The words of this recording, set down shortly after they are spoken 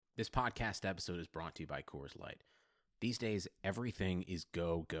This podcast episode is brought to you by Coors Light. These days, everything is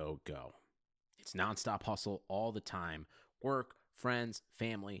go, go, go. It's nonstop hustle all the time. Work, friends,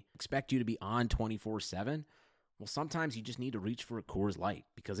 family expect you to be on 24/7. Well, sometimes you just need to reach for a Coors Light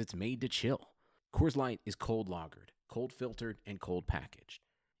because it's made to chill. Coors Light is cold lagered, cold filtered, and cold packaged.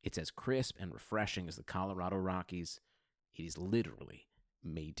 It's as crisp and refreshing as the Colorado Rockies. It is literally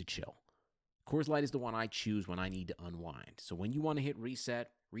made to chill. Coors Light is the one I choose when I need to unwind. So when you want to hit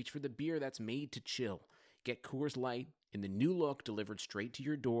reset, reach for the beer that's made to chill. Get Coors Light in the new look delivered straight to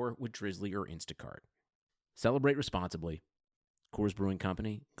your door with Drizzly or Instacart. Celebrate responsibly. Coors Brewing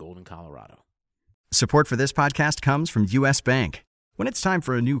Company, Golden, Colorado. Support for this podcast comes from U.S. Bank. When it's time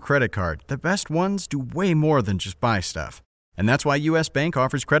for a new credit card, the best ones do way more than just buy stuff. And that's why U.S. Bank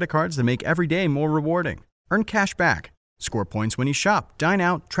offers credit cards that make every day more rewarding. Earn cash back, score points when you shop, dine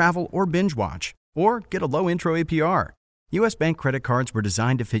out, travel, or binge watch, or get a low intro APR. U.S. Bank credit cards were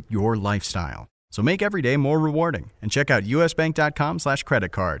designed to fit your lifestyle. So make every day more rewarding and check out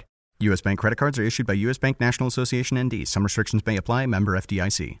usbank.com/credit card. U.S. Bank credit cards are issued by U.S. Bank National Association ND. Some restrictions may apply. Member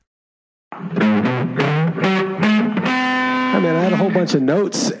FDIC. I mean, I had a whole bunch of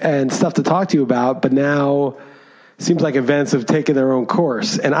notes and stuff to talk to you about, but now it seems like events have taken their own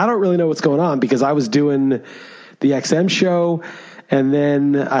course. And I don't really know what's going on because I was doing the XM show and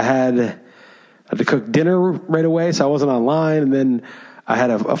then I had to cook dinner right away, so I wasn't online. And then I had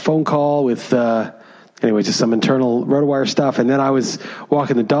a phone call with, just some internal RotoWire stuff. And then I was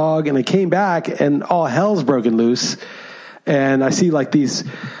walking the dog, and I came back, and all hell's broken loose. And I see like these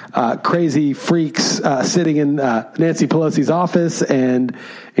crazy freaks sitting in Nancy Pelosi's office and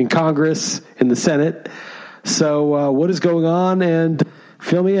in Congress, in the Senate. So what is going on? And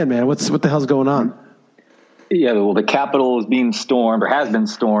fill me in, man. What the hell's going on? Yeah, well, the Capitol is being stormed or has been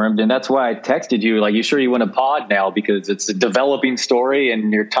stormed, and that's why I texted you, like, you sure you want to pod now because it's a developing story,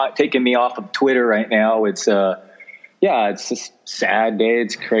 and you're taking me off of Twitter right now. It's it's a sad day.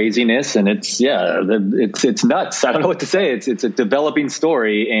 It's craziness, and it's nuts. I don't know what to say. It's a developing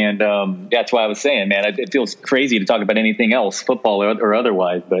story, and that's why I was saying, man, it feels crazy to talk about anything else, football or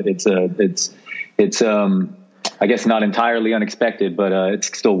otherwise, but it's I guess not entirely unexpected, but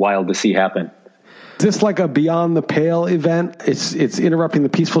it's still wild to see happen. Is this like a beyond the pale event? It's interrupting the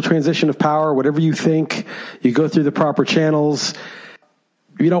peaceful transition of power. Whatever you think, you go through the proper channels.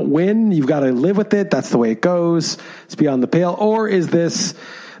 If you don't win, you've got to live with it. That's the way it goes. It's beyond the pale. Or is this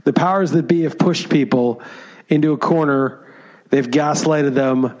the powers that be have pushed people into a corner? They've gaslighted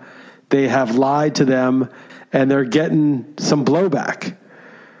them. They have lied to them, and they're getting some blowback.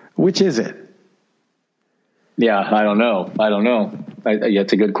 Which is it? Yeah, I don't know.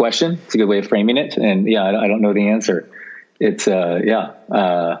 It's a good question. It's a good way of framing it. And I don't know the answer. It's,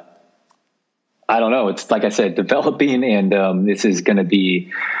 I don't know. It's like I said, developing, and this is going to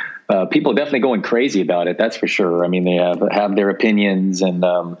be, people are definitely going crazy about it. That's for sure. I mean, they have their opinions, and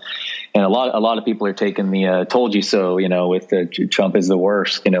a lot of people are taking the "told you so." With Trump is the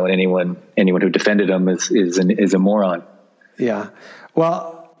worst. Anyone who defended him is a moron. Yeah.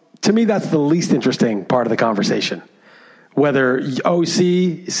 Well, to me, that's the least interesting part of the conversation. Whether, you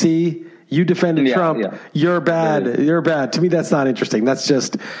defended Trump, you're bad. To me, that's not interesting. That's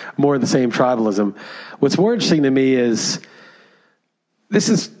just more of the same tribalism. What's more interesting to me is this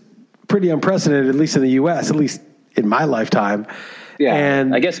is pretty unprecedented, at least in the U.S., at least in my lifetime. Yeah,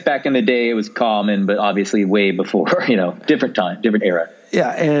 and I guess back in the day it was common, but obviously way before, different time, different era. Yeah,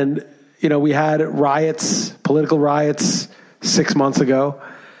 and, we had political riots 6 months ago.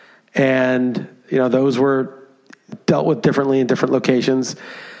 And, those were dealt with differently in different locations.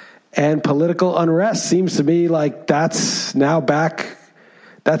 And political unrest seems to me like that's back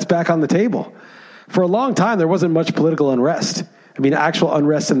on the table. For a long time, there wasn't much political unrest. I mean, actual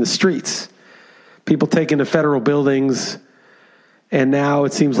unrest in the streets. People taking to federal buildings. And now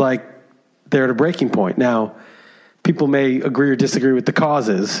it seems like they're at a breaking point. Now, people may agree or disagree with the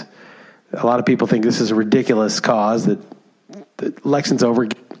causes. A lot of people think this is a ridiculous cause, that the election's over,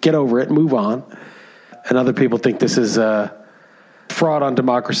 get over it, move on. And other people think this is a fraud on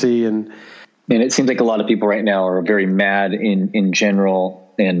democracy. And it seems like a lot of people right now are very mad in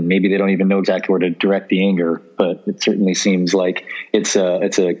general, and maybe they don't even know exactly where to direct the anger, but it certainly seems like it's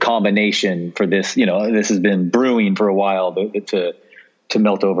a combination for this. This has been brewing for a while, but to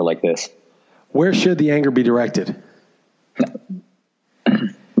melt over like this. Where should the anger be directed? I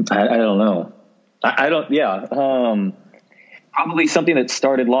don't know. Probably something that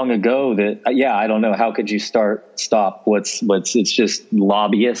started long ago that, I don't know. How could you stop what's it's just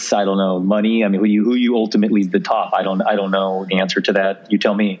lobbyists. I don't know. Money. I mean, who you ultimately the top. I don't know the answer to that. You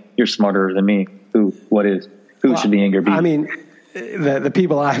tell me. You're smarter than me. Who should the anger be? I mean, the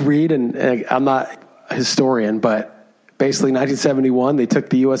people I read, and I'm not a historian, but basically 1971, they took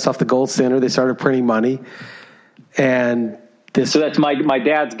the U.S. off the gold standard. They started printing money. And so that's my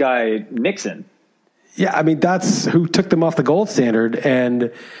dad's guy, Nixon. Yeah, I mean, that's who took them off the gold standard.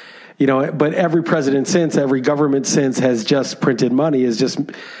 And, but every president since, every government since has just printed money, is just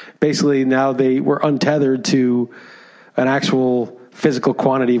basically now they were untethered to an actual physical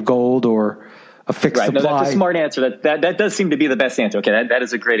quantity of gold or a fixed supply. No, that's a smart answer. That does seem to be the best answer. Okay, that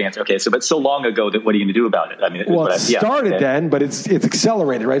is a great answer. Okay, but so long ago, that what are you going to do about it? I mean, well, it started then, but it's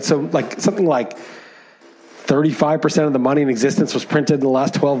accelerated, right? So something like 35% of the money in existence was printed in the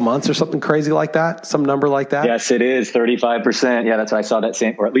last 12 months or something crazy like that, some number like that. Yes, it is 35%. Yeah, that's why I saw that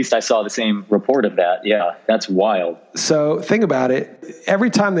same, or at least I saw the same report of that. Yeah, that's wild. So think about it. Every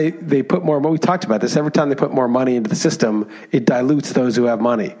time they put more, we talked about this, every time they put more money into the system, it dilutes those who have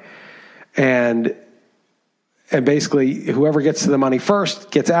money. And basically whoever gets to the money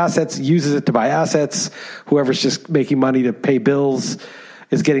first gets assets, uses it to buy assets. Whoever's just making money to pay bills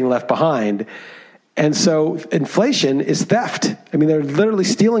is getting left behind. And so inflation is theft. I mean, they're literally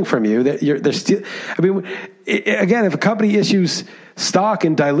stealing from you. Again, if a company issues stock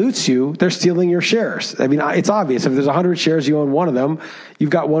and dilutes you, they're stealing your shares. I mean, it's obvious. If there's 100 shares, you own one of them, you've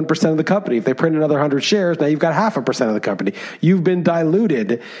got 1% of the company. If they print another 100 shares, now you've got 0.5% of the company. You've been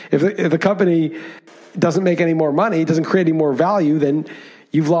diluted. If the company doesn't make any more money, doesn't create any more value, then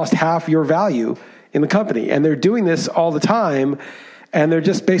you've lost half your value in the company. And they're doing this all the time. And they're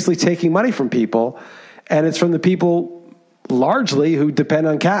just basically taking money from people. And it's from the people largely who depend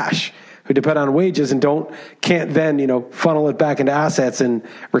on cash, who depend on wages and can't then, funnel it back into assets and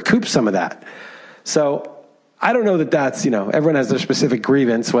recoup some of that. So I don't know that's, everyone has their specific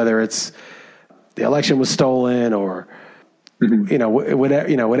grievance, whether it's the election was stolen or,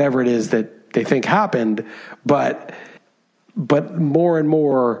 whatever it is that they think happened. But more and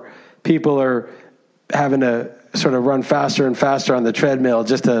more people are having to sort of run faster and faster on the treadmill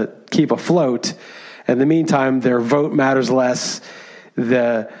just to keep afloat. In the meantime, their vote matters less.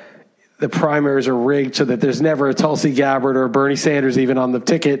 The primaries are rigged so that there's never a Tulsi Gabbard or Bernie Sanders even on the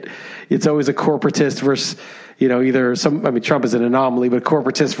ticket. It's always a corporatist versus, Trump is an anomaly, but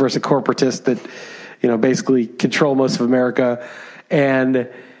corporatist versus a corporatist that, basically control most of America. And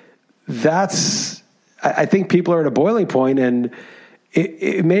I think people are at a boiling point, and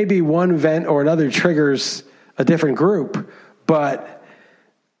it may be one event or another triggers a different group, but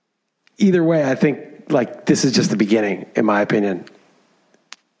either way, I think this is just the beginning, in my opinion.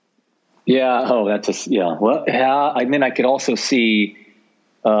 Yeah. Oh, Well, yeah. I mean, I could also see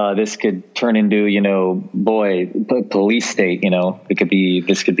this could turn into, police state.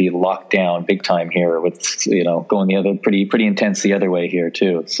 This could be locked down big time here with, going the other pretty intense the other way here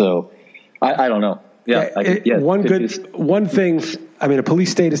too. So I don't know. Yeah. One thing. I mean, a police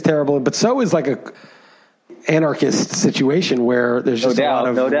state is terrible, but so is a anarchist situation where there's just a lot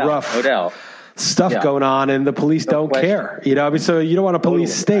of rough stuff going on, and the police don't care. So you don't want a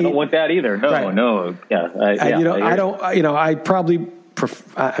police state. I don't want that either. No, right. No. Yeah. I don't. I probably.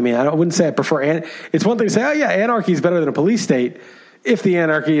 I wouldn't say I prefer. It's one thing to say, oh yeah, anarchy is better than a police state, if the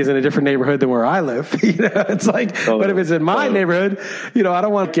anarchy is in a different neighborhood than where I live. It's but if it's in my neighborhood, I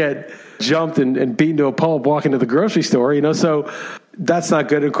don't want to get jumped and beaten to a pulp walking to the grocery store. So that's not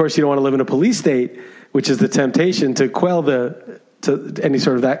good. Of course, you don't want to live in a police state, which is the temptation to quell to any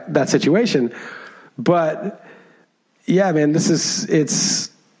sort of that situation. But yeah, man, it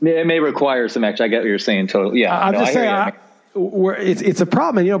may require some action. I get what you're saying. Totally. Yeah. I'm just saying it's a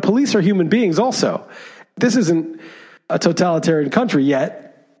problem. And, police are human beings also. This isn't a totalitarian country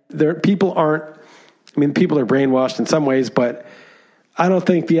yet. People are brainwashed in some ways, but I don't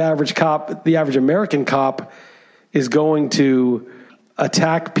think the average American cop is going to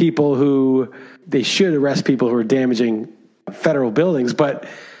attack people who they should arrest people who are damaging federal buildings. But,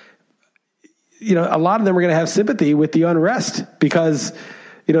 a lot of them are going to have sympathy with the unrest because,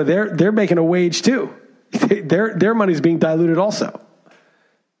 they're making a wage too. Their money's being diluted also.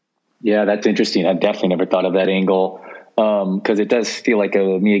 Yeah, that's interesting. I definitely never thought of that angle. Because it does feel like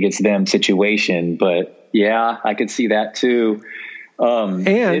a me against them situation, but yeah, I could see that too. I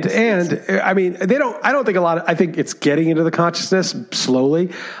think I think it's getting into the consciousness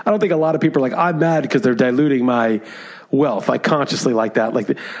slowly. I don't think a lot of people are I'm mad because they're diluting my wealth, consciously like that.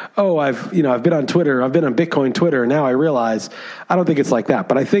 I've been on Twitter, I've been on Bitcoin Twitter, and now I realize I don't think it's like that.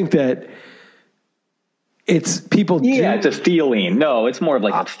 But I think that it's people. Yeah, it's a feeling. No, it's more of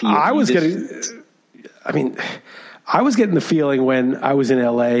a feeling. I was getting the feeling when I was in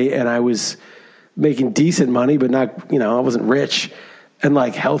LA and I was making decent money, but not, I wasn't rich, and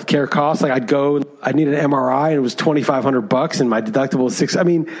healthcare costs. I'd go I need an MRI and it was $2,500 and my deductible was $600. I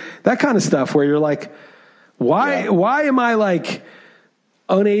mean, that kind of stuff where you're like, why am I like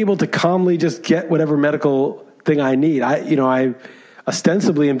unable to calmly just get whatever medical thing I need? I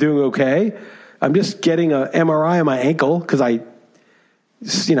ostensibly am doing okay. I'm just getting a MRI on my ankle because I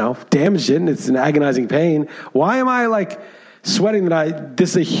damaged it and it's an agonizing pain. Why am I like sweating that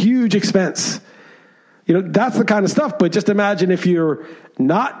this is a huge expense? That's the kind of stuff. But just imagine if you're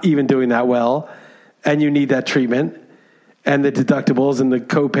not even doing that well and you need that treatment and the deductibles and the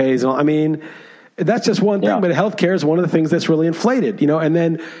co-pays. I mean, that's just one thing, but healthcare is one of the things that's really inflated, and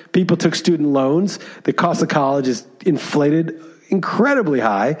then people took student loans. The cost of college is inflated incredibly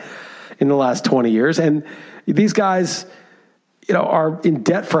high in the last 20 years. And these guys, are in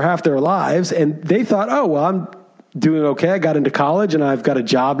debt for half their lives. And they thought, oh, well, I'm doing okay. I got into college and I've got a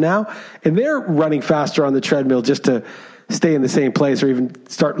job now. And they're running faster on the treadmill just to stay in the same place or even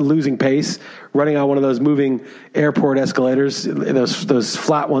start losing pace, running on one of those moving airport escalators, those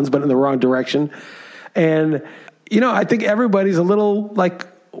flat ones, but in the wrong direction. And, I think everybody's a little like,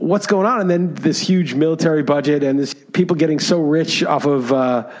 what's going on? And then this huge military budget and this people getting so rich off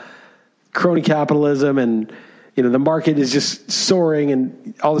of crony capitalism and, the market is just soaring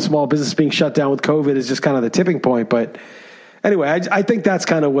and all the small business being shut down with COVID is just kind of the tipping point. But anyway, I think that's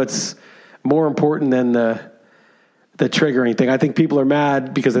kind of what's more important than the triggering thing. I think people are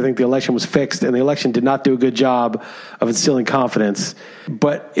mad because I think the election was fixed and the election did not do a good job of instilling confidence.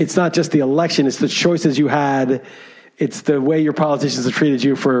 But it's not just the election, it's the choices you had. It's the way your politicians have treated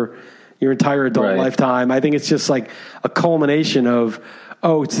you for your entire adult lifetime. I think it's just like a culmination of,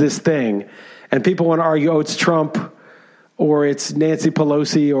 it's this thing. And people want to argue, it's Trump or it's Nancy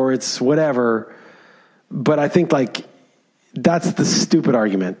Pelosi or it's whatever. But I think like that's the stupid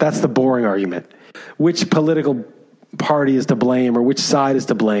argument. That's the boring argument. Which political party is to blame or which side is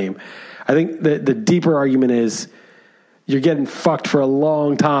to blame? I think the deeper argument is you're getting fucked for a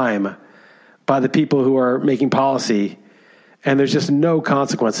long time by the people who are making policy, and there's just no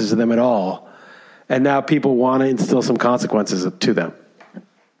consequences to them at all. And now people want to instill some consequences to them.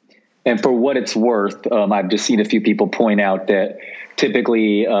 And for what it's worth, I've just seen a few people point out that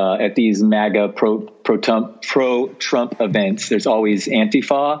typically at these MAGA pro-Trump events, there's always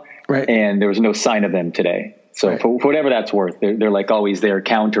Antifa, and there was no sign of them today. So for whatever that's worth, they're like always there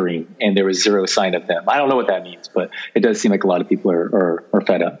countering, and there was zero sign of them. I don't know what that means, but it does seem like a lot of people are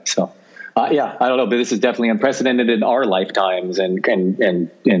fed up. So I don't know, but this is definitely unprecedented in our lifetimes and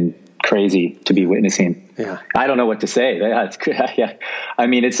crazy to be witnessing. Yeah. I don't know what to say. I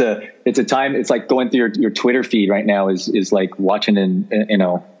mean, it's a time, it's like going through your Twitter feed right now is like watching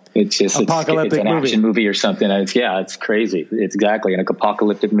it's just, it's an action movie or something. It's crazy. It's exactly. And an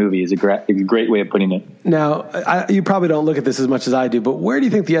apocalyptic movie is a great way of putting it. Now, you probably don't look at this as much as I do, but where do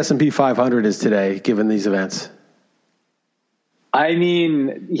you think the S&P 500 is today, given these events? I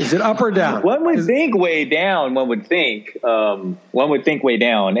mean, is it up or down? One would think way down. One would think way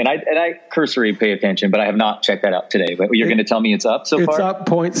down. And I cursory pay attention, but I have not checked that out today. But you're going to tell me it's up so far? It's up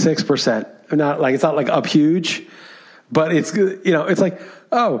 0.6%. It's not like up huge, but it's like,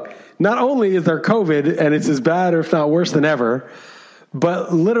 not only is there COVID and it's as bad or if not worse than ever,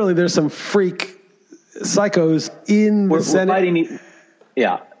 but literally there's some freak psychos in the Senate. Fighting,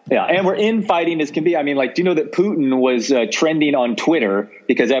 yeah, and we're infighting as can be. I mean, do you know that Putin was trending on Twitter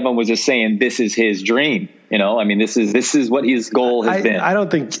because everyone was just saying this is his dream? I mean, this is what his goal has been. I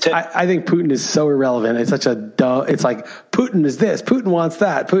don't think. I think Putin is so irrelevant. It's such a dumb. It's like Putin is this. Putin wants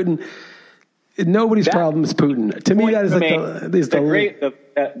that. Putin. Nobody's problem is Putin. To me, that is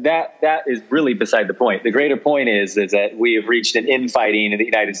that is really beside the point. The greater point is that we have reached an infighting, and the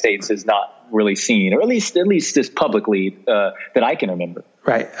United States is not really seen, or at least just publicly that I can remember.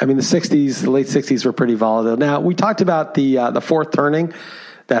 Right. I mean, the late 60s were pretty volatile. Now, we talked about the Fourth Turning,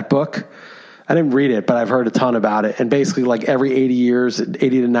 that book. I didn't read it, but I've heard a ton about it. And basically, like every 80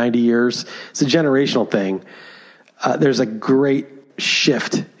 to 90 years, it's a generational thing. There's a great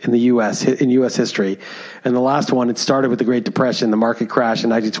shift in the U.S. history. And the last one, it started with the Great Depression, the market crash in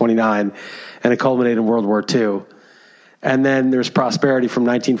 1929, and it culminated in World War II. And then there's prosperity from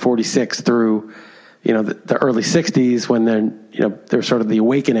 1946 through, the early 60s when there was sort of the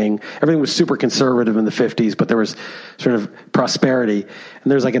awakening. Everything was super conservative in the 50s, but there was sort of prosperity.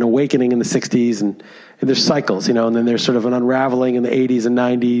 And there's like an awakening in the 60s, and there's cycles, and then there's sort of an unraveling in the 80s and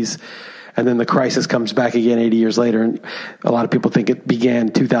 90s. And then the crisis comes back again 80 years later. And a lot of people think it began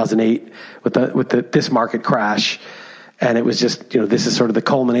in 2008 with this market crash. And it was just, this is sort of the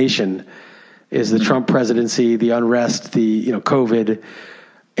culmination is the Trump presidency, the unrest, the, COVID.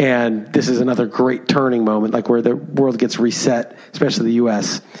 And this is another great turning moment, like where the world gets reset, especially the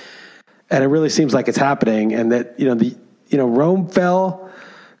U.S. And it really seems like it's happening, and that, Rome fell,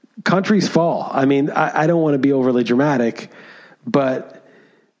 countries fall. I mean, I don't want to be overly dramatic, but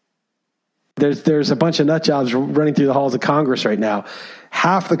there's a bunch of nut jobs running through the halls of Congress right now.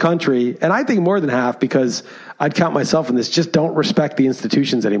 Half the country, and I think more than half, because I'd count myself in this, just don't respect the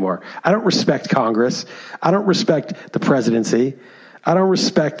institutions anymore. I don't respect Congress. I don't respect the presidency. I don't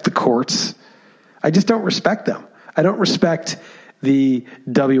respect the courts. I just don't respect them. I don't respect the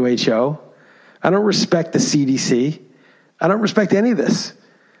WHO. I don't respect the CDC. I don't respect any of this.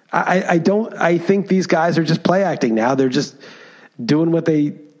 I think these guys are just play acting now. They're just doing what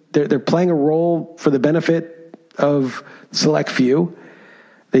they're playing a role for the benefit of select few.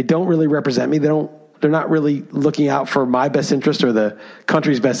 They don't really represent me. They're not really looking out for my best interest or the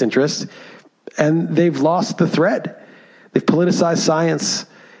country's best interest. And they've lost the thread. They've politicized science.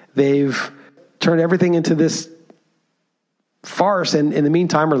 They've turned everything into this farce, and in the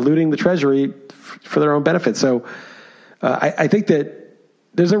meantime are looting the treasury for their own benefit. So I think that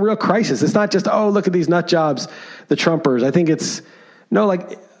there's a real crisis. It's not just, look at these nut jobs, the Trumpers. I think it's,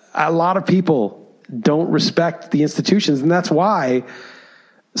 a lot of people don't respect the institutions. And that's why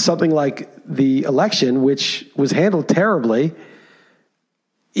something like the election, which was handled terribly,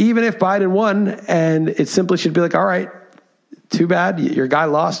 even if Biden won, and it simply should be like, all right, too bad, your guy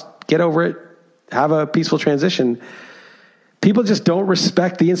lost, get over it, have a peaceful transition. People just don't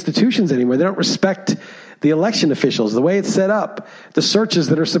respect the institutions anymore. They don't respect the election officials, the way it's set up, the searches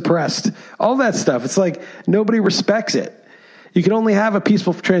that are suppressed, all that stuff. It's like nobody respects it. You can only have a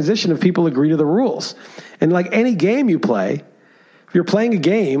peaceful transition if people agree to the rules. And like any game you play, if you're playing a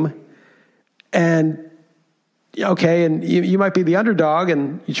game and, and you might be the underdog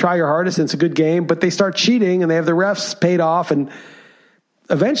and you try your hardest and it's a good game, but they start cheating and they have the refs paid off, and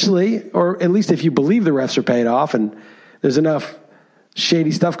eventually, or at least if you believe the refs are paid off and there's enough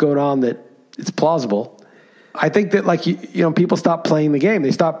shady stuff going on that it's plausible, I think that people stop playing the game.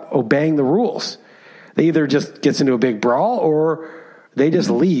 They stop obeying the rules. They either just gets into a big brawl or they just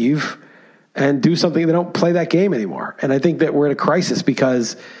leave and do something. They don't play that game anymore. And I think that we're at a crisis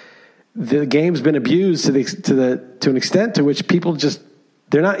because the game's been abused to an extent to which people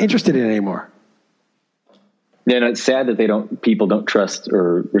they're not interested in it anymore. Yeah, and it's sad that people don't trust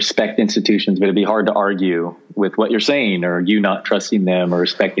or respect institutions, but it'd be hard to argue with what you're saying or you not trusting them or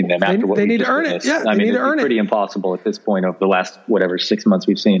respecting them after what they need to earn it. Yeah, I mean, it's pretty impossible at this point of the last, 6 months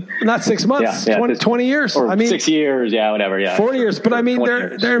we've seen. Not 6 months, 20 years. Or 6 years, whatever, 40 years. But I mean,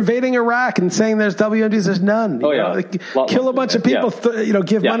 they're invading Iraq and saying there's WMDs, there's none. Kill a bunch of people,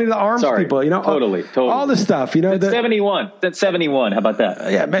 give money to the arms people, Totally. All this stuff, That's 71. That's 71. How about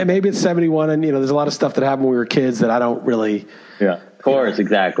that? Yeah, maybe it's 71. And, there's a lot of stuff that happened when we were kids that I don't really. Yeah, of course,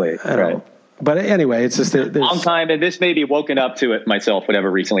 exactly. Right. But anyway, it's just long time, and this may be woken up to it myself, whatever,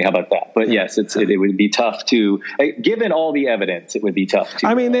 recently. How about that? But yes, it would be tough to, given all the evidence, it would be tough to.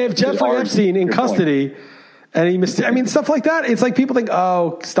 I mean, they have Jeffrey Epstein in custody, and he stuff like that. It's like people think,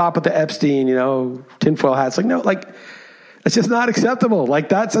 stop with the Epstein, tinfoil hat. It's like, no, it's just not acceptable.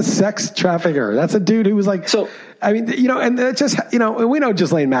 That's a sex trafficker. That's a dude who was and it's just, and we know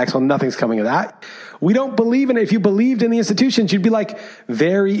Ghislaine Maxwell, nothing's coming of that. We don't believe in it. If you believed in the institutions, you'd be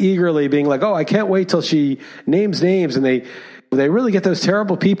very eagerly being I can't wait till she names names. And they really get those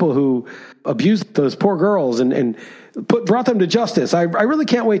terrible people who abused those poor girls and brought them to justice. I really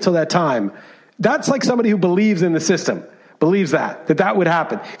can't wait till that time. That's like somebody who believes in the system, believes that would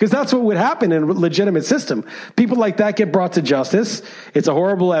happen. Because that's what would happen in a legitimate system. People like that get brought to justice. It's a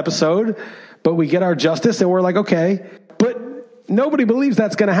horrible episode, but we get our justice and we're okay. But nobody believes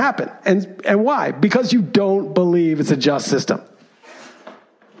that's going to happen. And why? Because you don't believe it's a just system.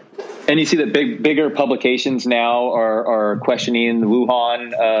 And you see that bigger publications now are questioning the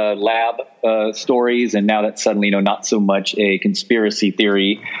Wuhan lab stories, and now that's suddenly not so much a conspiracy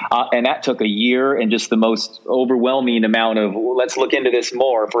theory. And that took a year and just the most overwhelming amount of let's look into this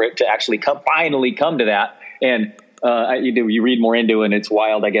more for it to actually finally come to that. And you read more into it, and it's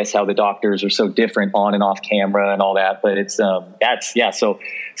wild, I guess, how the doctors are so different on and off camera and all that. But it's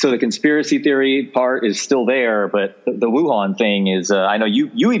So the conspiracy theory part is still there, but the Wuhan thing is. I know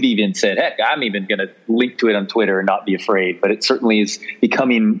you have even said, heck, I'm even going to link to it on Twitter and not be afraid. But it certainly is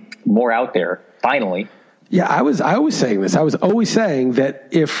becoming more out there. Finally. Yeah, I was saying this. I was always saying that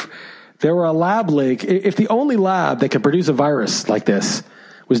if there were a lab leak, if the only lab that could produce a virus like this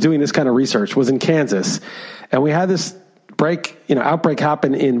was doing this kind of research was in Kansas, and we had this outbreak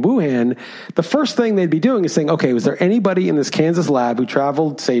happen in Wuhan, the first thing they'd be doing is saying, okay, was there anybody in this Kansas lab who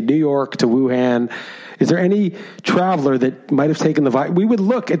traveled, say, New York to Wuhan? Is there any traveler that might have taken the virus? We would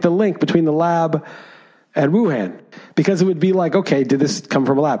look at the link between the lab and Wuhan, because it would be okay, did this come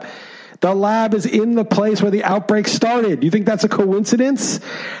from a lab? The lab is in the place where the outbreak started. You think that's a coincidence?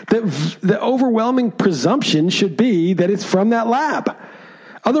 The overwhelming presumption should be that it's from that lab.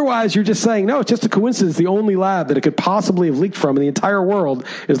 Otherwise, you're just saying, no, it's just a coincidence. The only lab that it could possibly have leaked from in the entire world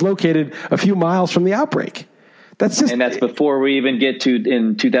is located a few miles from the outbreak. And that's before we even get to,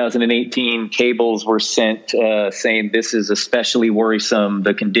 in 2018, cables were sent saying this is especially worrisome.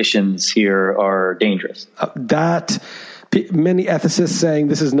 The conditions here are dangerous. Many ethicists saying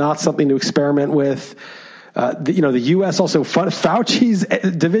this is not something to experiment with. The U.S. also Fauci's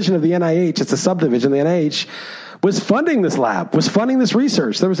division of the NIH, it's a subdivision of the NIH, was funding this lab, was funding this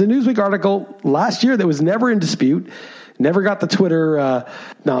research. There was a Newsweek article last year that was never in dispute, never got the Twitter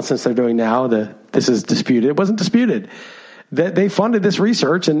nonsense they're doing now. This is disputed. It wasn't disputed. They funded this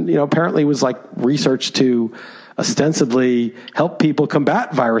research, and apparently it was like research to ostensibly help people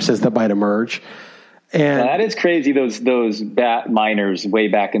combat viruses that might emerge. And that is crazy. Those bat miners way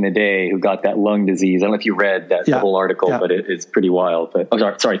back in the day who got that lung disease. I don't know if you read that whole article, but it's pretty wild.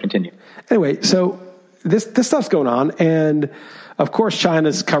 But sorry, continue. Anyway, so this stuff's going on, and of course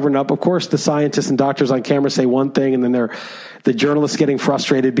China's covering up. Of course, the scientists and doctors on camera say one thing, and then the journalists getting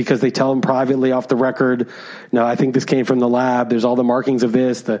frustrated because they tell them privately off the record, "No, I think this came from the lab. There's all the markings of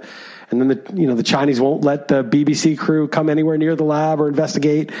this." And then the Chinese won't let the BBC crew come anywhere near the lab or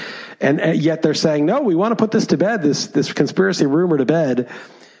investigate, and yet they're saying, "No, we want to put this to bed. This conspiracy rumor to bed."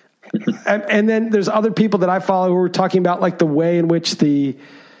 and then there's other people that I follow who are talking about like the way in which the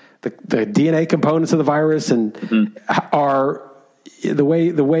DNA components of the virus and are the way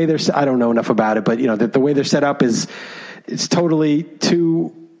they're. I don't know enough about it, but the way they're set up it's totally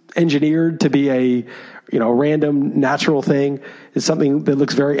too engineered to be a random natural thing. Is something that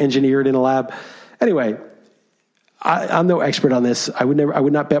looks very engineered in a lab. Anyway, I'm no expert on this. I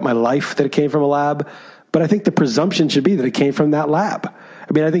would not bet my life that it came from a lab, but I think the presumption should be that it came from that lab.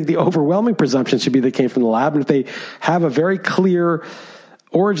 I mean, I think the overwhelming presumption should be that it came from the lab. And if they have a very clear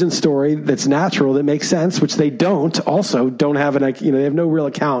origin story that's natural, that makes sense, which they don't have they have no real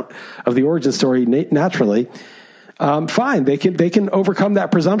account of the origin story naturally. Fine, they can overcome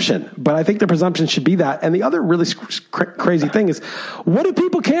that presumption, but I think the presumption should be that. And the other really crazy thing is, what do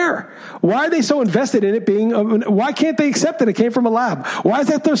people care? Why are they so invested in it being? Why can't they accept that it came from a lab? Why is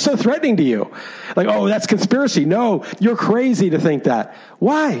that so threatening to you? Like, oh, that's conspiracy. No, you're crazy to think that.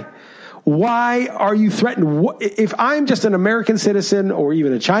 Why? Why are you threatened? If I'm just an American citizen or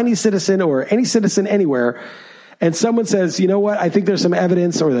even a Chinese citizen or any citizen anywhere, and someone says, you know what, I think there's some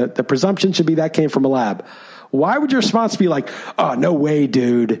evidence, or the presumption should be that came from a lab. Why would your response be like, oh, no way,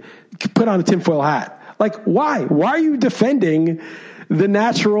 dude, put on a tinfoil hat? Like, why? Why are you defending the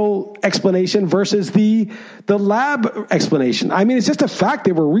natural explanation versus the lab explanation? I mean, it's just a fact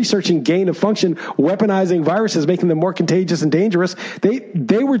they were researching gain of function, weaponizing viruses, making them more contagious and dangerous.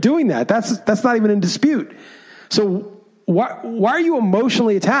 They were doing that. That's not even in dispute. So why are you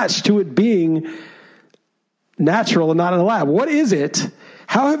emotionally attached to it being natural and not in a lab? What is it?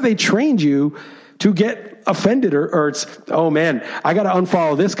 How have they trained you to get offended or it's, oh man, I got to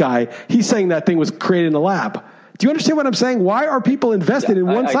unfollow this guy. He's saying that thing was created in a lab. Do you understand what I'm saying? Why are people invested in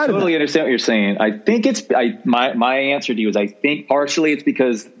one side of it? I totally understand what you're saying. I think my answer to you is I think partially it's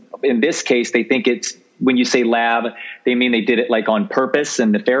because in this case, they think it's, when you say lab, they mean they did it like on purpose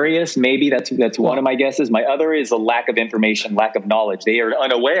and nefarious. Maybe that's one of my guesses. My other is a lack of information, lack of knowledge. They are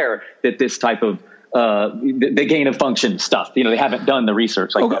unaware that this type of the gain of function stuff, they haven't done the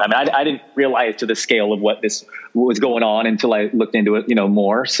research like that. I mean, I didn't realize to the scale of what was going on until I looked into it,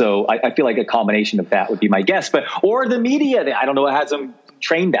 more. So I feel like a combination of that would be my guess, or the media, I don't know, it has them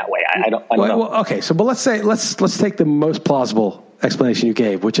trained that way. I don't know. Well, okay. So, but let's take the most plausible explanation you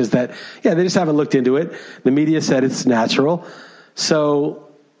gave, which is that, they just haven't looked into it. The media said it's natural. So,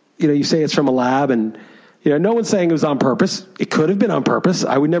 you say it's from a lab and, no one's saying it was on purpose. It could have been on purpose.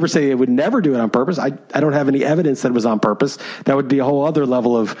 I would never say they would never do it on purpose. I don't have any evidence that it was on purpose. That would be a whole other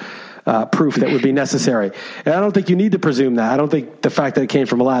level of proof that would be necessary. And I don't think you need to presume that. I don't think the fact that it came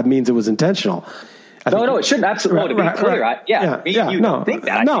from a lab means it was intentional. No, it shouldn't. Absolutely. To be clear. You don't think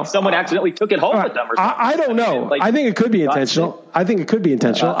that. I think someone accidentally took it home with them or something. I don't know. I think it could be intentional. I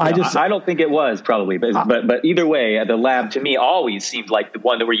don't think it was probably, but either way, the lab to me always seemed like the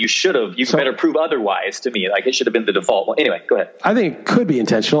one where you better prove otherwise to me. Like it should have been the default one. Anyway, go ahead. I think it could be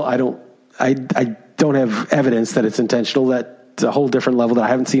intentional. I don't have evidence that it's intentional. That's a whole different level that I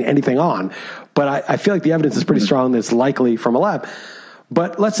haven't seen anything on, but I feel like the evidence is pretty strong that it's likely from a lab.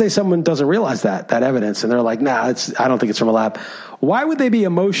 But let's say someone doesn't realize that evidence and they're like, nah, I don't think it's from a lab. Why would they be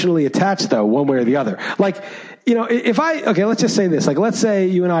emotionally attached though, one way or the other? Like, let's just say this, like, let's say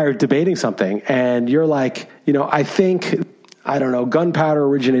you and I are debating something and you're like, I think I don't know, gunpowder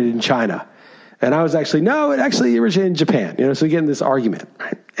originated in China. And I was actually, no, it actually originated in Japan. So we get in this argument,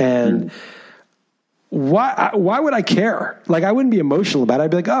 right? And why would I care? Like, I wouldn't be emotional about it.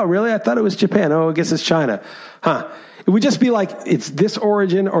 I'd be like, oh, really? I thought it was Japan. Oh, I guess it's China. Huh. It would just be like, it's this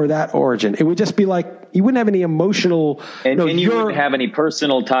origin or that origin. It would just be like, you wouldn't have any emotional. And you wouldn't have any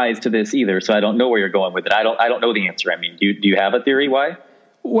personal ties to this either. So I don't know where you're going with it. I don't know the answer. I mean, do you have a theory why?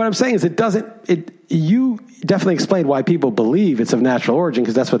 What I'm saying is you definitely explained why people believe it's of natural origin,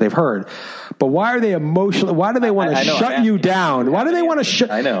 because that's what they've heard. But why are they emotional? Why do they want to shut you down? Why do they want to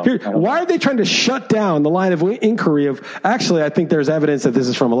shut? I know. Why are they trying to shut down the line of inquiry of, actually, I think there's evidence that this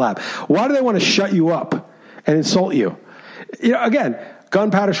is from a lab. Why do they want to shut you up and insult you? Again,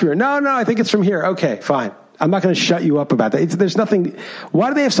 gunpowder's from here. No, I think it's from here. Okay, fine. I'm not going to shut you up about that. There's nothing. Why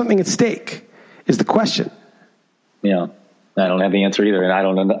do they have something at stake is the question. Yeah. I don't have the answer either, and I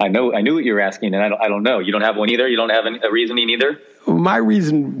don't know. I knew what you were asking, and I don't know. You don't have one either. You don't have a reasoning either. My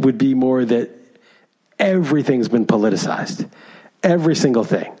reason would be more that everything's been politicized, every single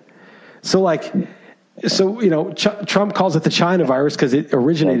thing. So, Trump calls it the China virus because it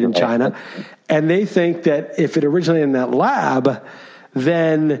originated in China, and they think that if it originated in that lab,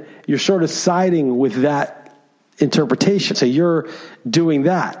 then you're sort of siding with that interpretation. So you're doing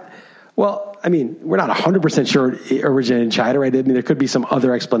that. Well, I mean, we're not 100% sure it originated in China, right? I mean, there could be some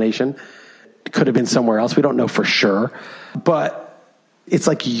other explanation. It could have been somewhere else. We don't know for sure. But it's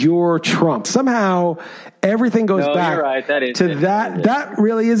like you're Trump. Somehow everything goes back to that. That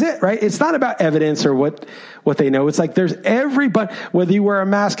really is it, right? It's not about evidence or what they know. It's like there's everybody, whether you wear a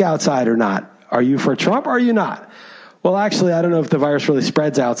mask outside or not. Are you for Trump or are you not? Well, actually, I don't know if the virus really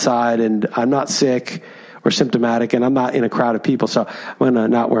spreads outside, and I'm not sick or symptomatic, and I'm not in a crowd of people, so I'm going to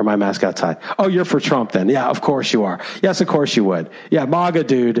not wear my mask outside. Oh, you're for Trump then? Yeah, of course you are. Yes, of course you would. Yeah, MAGA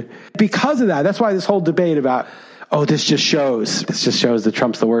dude. Because of that, that's why this whole debate about, this just shows that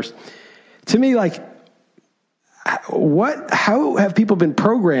Trump's the worst. To me, like, how have people been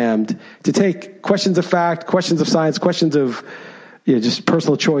programmed to take questions of fact, questions of science, questions of just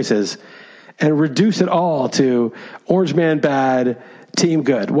personal choices, and reduce it all to orange man bad, team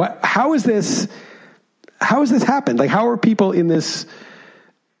good? How has this happened? Like, how are people in this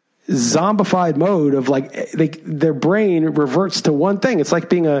zombified mode of their brain reverts to one thing? It's like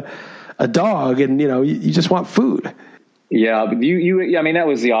being a dog, and you just want food. Yeah, I mean, that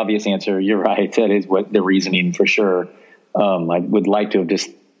was the obvious answer. You're right. That is what the reasoning for sure. I would like to have just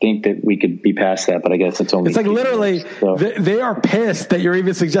think that we could be past that, but I guess it's only. It's like literally, they are pissed that you're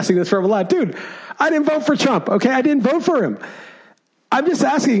even suggesting this from a lab. Dude, I didn't vote for Trump. Okay, I didn't vote for him. I'm just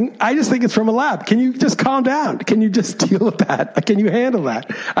asking. I just think it's from a lab. Can you just calm down? Can you just deal with that? Can you handle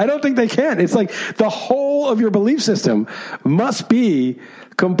that? I don't think they can. It's like the whole of your belief system must be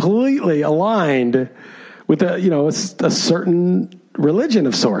completely aligned with a certain religion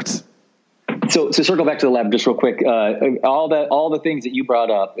of sorts. So circle back to the lab just real quick. All the things that you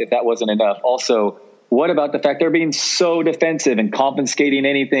brought up, if that wasn't enough, also, what about the fact they're being so defensive and confiscating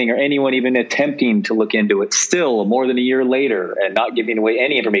anything or anyone even attempting to look into it still more than a year later and not giving away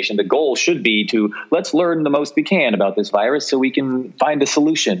any information? The goal should be to let's learn the most we can about this virus so we can find a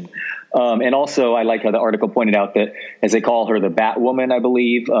solution. And also, I like how the article pointed out that, as they call her, the Batwoman, I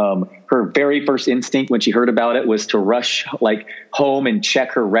believe, her very first instinct when she heard about it was to rush home and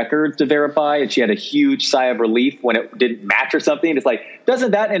check her records to verify. And she had a huge sigh of relief when it didn't match or something. It's like,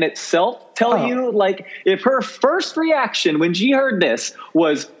 doesn't that in itself tell you, if her first reaction when she heard this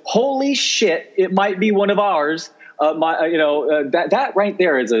was, holy shit, it might be one of ours, that right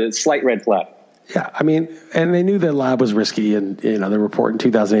there is a slight red flag. Yeah, I mean, and they knew the lab was risky, and the report in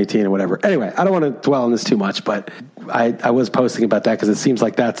 2018 or whatever. Anyway, I don't want to dwell on this too much, but I was posting about that because it seems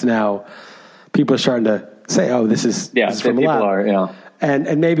like that's now people are starting to say, "Oh, this is from the lab."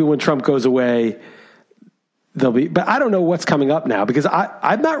 And maybe when Trump goes away, there'll be. But I don't know what's coming up now because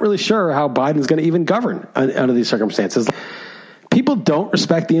I'm not really sure how Biden's going to even govern under these circumstances. People don't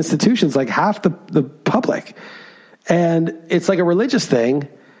respect the institutions like half the public, and it's like a religious thing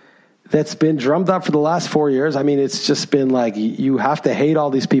that's been drummed up for the last 4 years. I mean, it's just been like, you have to hate all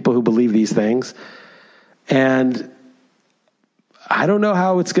these people who believe these things. And I don't know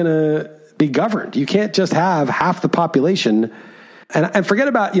how it's going to be governed. You can't just have half the population and forget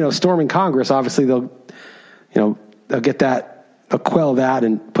about, storming Congress. Obviously they'll get that, they'll quell that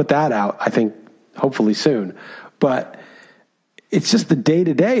and put that out, I think, hopefully soon. But it's just the day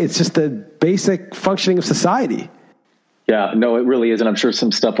to day. It's just the basic functioning of society. Yeah, no, it really is. And I'm sure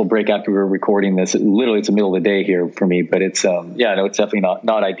some stuff will break after we're recording this. Literally, it's the middle of the day here for me, but it's, it's definitely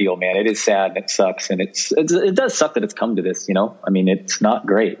not ideal, man. It is sad and it sucks. And it does suck that it's come to this, I mean, it's not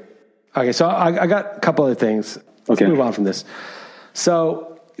great. Okay. So I got a couple other things. let's move on from this.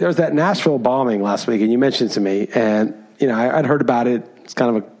 So there was that Nashville bombing last week, and you mentioned it to me, and I'd heard about it. It's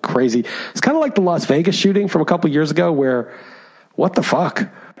kind of it's kind of like the Las Vegas shooting from a couple of years ago, where what the fuck?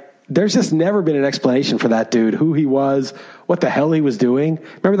 There's just never been an explanation for that dude, who he was, what the hell he was doing.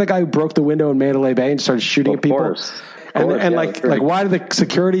 Remember the guy who broke the window in Mandalay Bay and started shooting at people? Course. And like why did the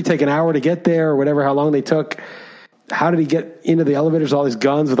security take an hour to get there or whatever, how long they took? How did he get into the elevators, all these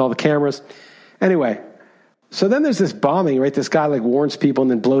guns with all the cameras? Anyway, so then there's this bombing, right? This guy like warns people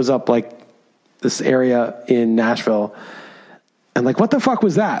and then blows up like this area in Nashville. And like, what the fuck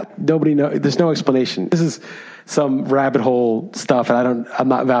was that? Nobody knows. There's no explanation. This is some rabbit hole stuff, and I'm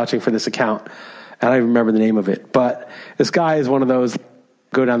not vouching for this account. And I don't even remember the name of it. But this guy is one of those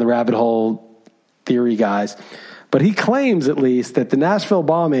go down the rabbit hole theory guys. But he claims, at least, that the Nashville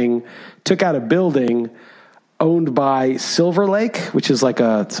bombing took out a building owned by Silver Lake, which is like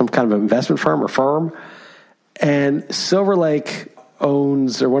some kind of investment firm. And Silver Lake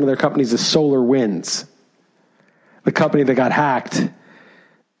owns, or one of their companies is Solar Winds, the company that got hacked.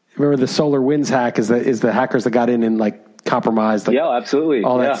 Remember the Solar Winds hack is the hackers that got in and like compromised. Like, yeah, absolutely.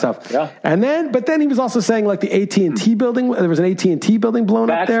 All that stuff. Yeah. But then he was also saying like the AT&T building, there was an AT&T building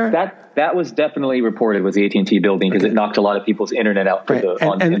blown up there. That was definitely reported, was the AT&T building, because it knocked a lot of people's internet out for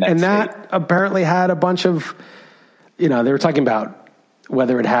that apparently had a bunch of, they were talking about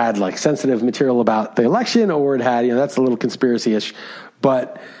whether it had like sensitive material about the election or it had, that's a little conspiracy-ish.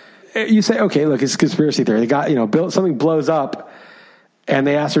 But you say, okay, look, it's a conspiracy theory. They got, something blows up and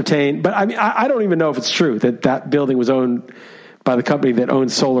they ascertain, but I mean, I don't even know if it's true that building was owned by the company that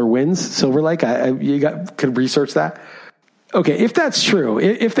owns Solar Winds, Silver Lake. Could research that. Okay, if that's true,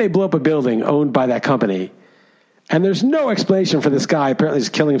 if they blow up a building owned by that company, and there's no explanation for this guy apparently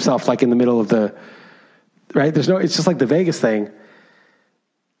just killing himself like in the middle of right? It's just like the Vegas thing.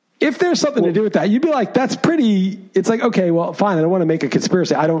 If there's something to do with that, you'd be like, that's pretty, it's like, okay, well, fine. I don't want to make a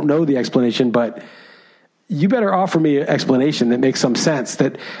conspiracy. I don't know the explanation, but you better offer me an explanation that makes some sense,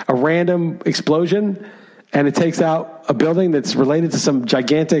 that a random explosion and it takes out a building that's related to some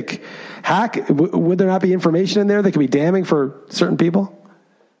gigantic hack. Would there not be information in there that could be damning for certain people?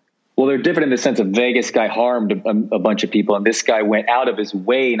 Well, they're different in the sense of Vegas guy harmed a bunch of people, and this guy went out of his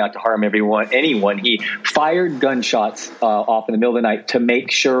way not to harm anyone. He fired gunshots off in the middle of the night to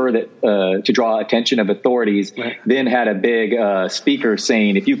make sure that to draw attention of authorities. Right. Then had a big speaker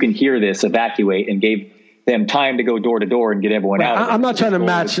saying, "If you can hear this, evacuate," and gave them time to go door to door and get everyone out. I'm not trying to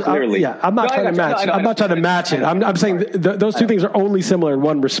match. Clearly, I'm not trying to match it. I'm saying those two things are only similar in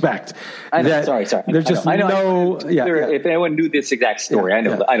one respect. I know. Sorry. There's just no. If anyone knew this exact story, I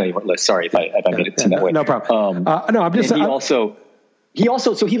know you weren't Liss. Sorry if I made it seem that way. No problem. No, I'm just. He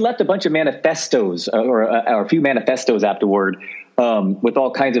also left a bunch of manifestos or a few manifestos afterward with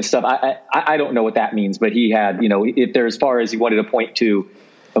all kinds of stuff. I don't know what that means, but he had, if there, as far as he wanted to point to,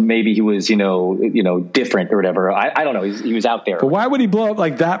 maybe he was, different or whatever. I don't know. He was out there. But why would he blow up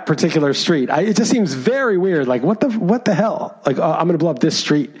like that particular street? It just seems very weird. Like what the hell? Like, I'm going to blow up this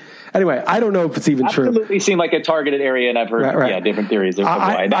street. Anyway, I don't know if it's even true. Absolutely seemed like a targeted area, and I've heard different theories.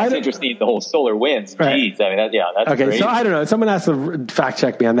 That's interesting. The whole Solar Winds. Jeez, I mean, that's okay. Crazy. So I don't know. Someone has to fact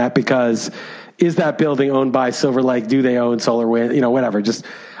check me on that, because is that building owned by Silver Lake? Do they own Solar Wind? Whatever. Just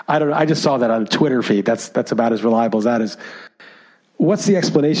I don't know. I just saw that on a Twitter feed. That's about as reliable as that is. What's the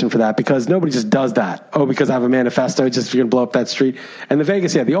explanation for that? Because nobody just does that. Oh, because I have a manifesto, just you're going to blow up that street. And the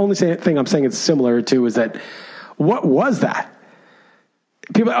Vegas, the only thing I'm saying it's similar to is that, what was that?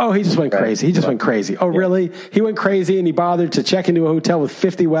 People, he just went crazy. He just went crazy. Oh, really? He went crazy and he bothered to check into a hotel with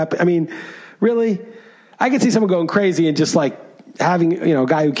 50 weapons. I mean, really? I could see someone going crazy and just like having, a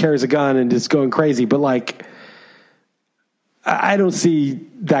guy who carries a gun and just going crazy. But like, I don't see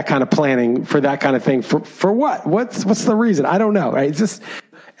that kind of planning for that kind of thing. For what? What's the reason? I don't know. Right? It's just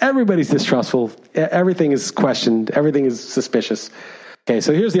everybody's distrustful. Everything is questioned. Everything is suspicious. Okay,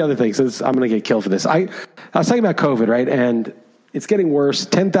 so here's the other thing. So I'm going to get killed for this. I was talking about COVID, right? And it's getting worse.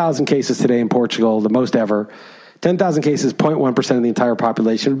 10,000 cases today in Portugal, the most ever. 10,000 cases, 0.1% of the entire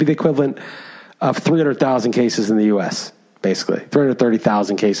population, would be the equivalent of 300,000 cases in the U.S., basically.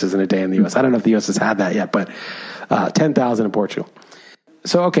 330,000 cases in a day in the U.S. I don't know if the U.S. has had that yet, but 10,000 in Portugal.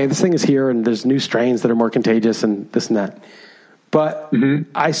 So, okay, this thing is here, and there's new strains that are more contagious and this and that. But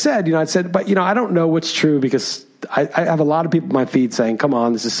I said, but I don't know what's true, because I have a lot of people in my feed saying, come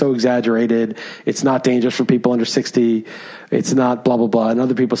on, this is so exaggerated. It's not dangerous for people under 60. It's not blah, blah, blah. And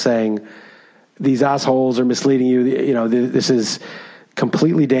other people saying, these assholes are misleading you. This is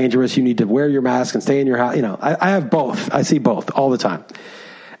completely dangerous. You need to wear your mask and stay in your house. I have both. I see both all the time.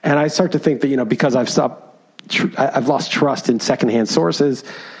 And I start to think that, because I've lost trust in secondhand sources.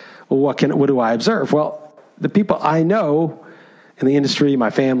 Well, what do I observe? Well, the people I know in the industry, my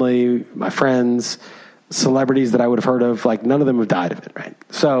family, my friends, celebrities that I would have heard of, like none of them have died of it, right?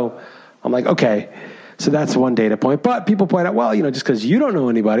 So I'm like, okay, so that's one data point. But people point out, well, just because you don't know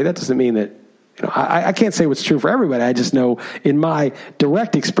anybody, that doesn't mean that, I can't say what's true for everybody. I just know in my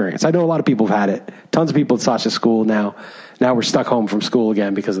direct experience, I know a lot of people have had it. Tons of people at Sasha's school now. Now we're stuck home from school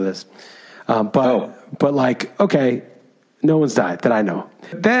again because of this. But like, okay, no one's died that I know.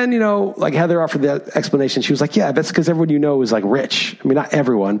 Then, like Heather offered that explanation. She was like, yeah, that's because everyone is like rich. I mean, not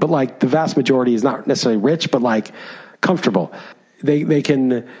everyone, but like the vast majority is not necessarily rich, but like comfortable. They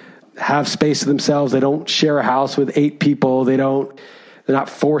can have space to themselves. They don't share a house with 8 people. They're not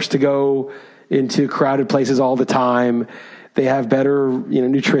forced to go into crowded places all the time. They have better,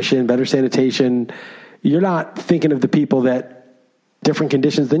 nutrition, better sanitation. You're not thinking of the people that different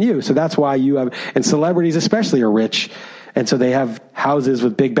conditions than you. So that's why you have, and celebrities especially are rich. And so they have houses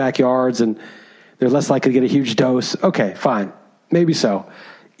with big backyards and they're less likely to get a huge dose. Okay, fine. Maybe so.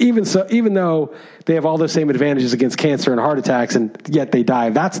 Even though they have all those same advantages against cancer and heart attacks, and yet they die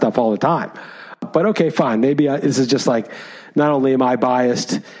of that stuff all the time. But okay, fine. Maybe this is just like, not only am I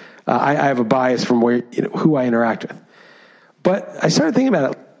biased, I have a bias from who I interact with. But I started thinking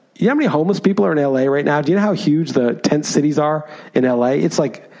about it. You know how many homeless people are in LA right now? Do you know how huge the tent cities are in LA? It's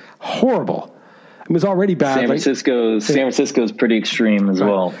like horrible. I mean, it's already bad. San Francisco's pretty extreme as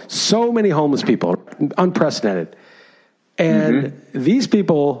well. So many homeless people, unprecedented. And these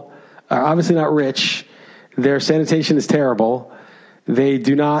people are obviously not rich. Their sanitation is terrible.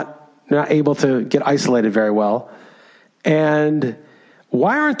 They're not able to get isolated very well. And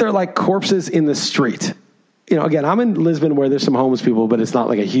why aren't there like corpses in the street? Again, I'm in Lisbon where there's some homeless people, but it's not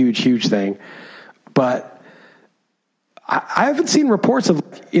like a huge thing. But I haven't seen reports of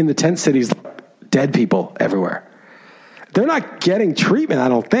in the tent cities, dead people everywhere. They're not getting treatment, I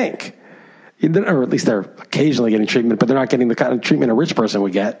don't think. Or at least they're occasionally getting treatment, but they're not getting the kind of treatment a rich person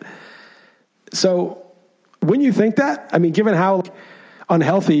would get. So when you think that, I mean, given how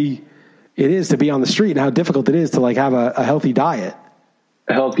unhealthy it is to be on the street and how difficult it is to like have a healthy diet.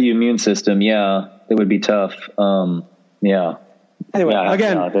 A healthy immune system, yeah, it would be tough. Yeah. Anyway,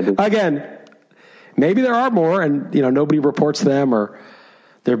 again, maybe there are more, and nobody reports them, or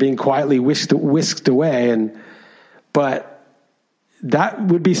they're being quietly whisked away. But that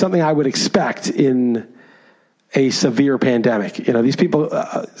would be something I would expect in a severe pandemic. These people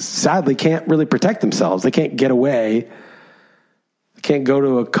sadly can't really protect themselves. They can't get away. They can't go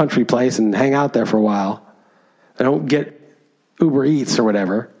to a country place and hang out there for a while. They don't get Uber Eats or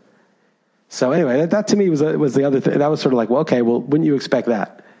whatever. So anyway, that to me was the other thing. That was sort of like, well, okay, well, wouldn't you expect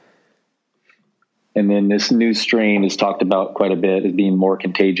that? And then this new strain is talked about quite a bit as being more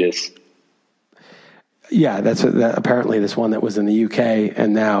contagious. Yeah, that's apparently this one that was in the UK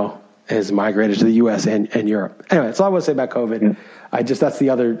and now has migrated to the US and Europe. Anyway, that's all I want to say about COVID. Yeah. That's the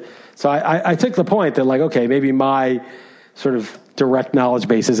other. So I took the point that like, okay, maybe my sort of direct knowledge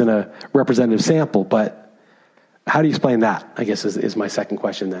base isn't a representative sample, but how do you explain that, I guess, is my second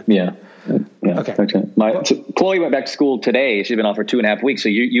question then. Yeah. Okay. So Chloe went back to school today. She's been off for 2.5 weeks. So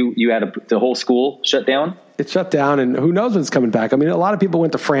you had the whole school shut down? It shut down, and who knows when it's coming back. I mean, a lot of people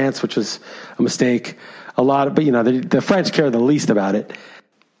went to France, which was a mistake. But the French care the least about it.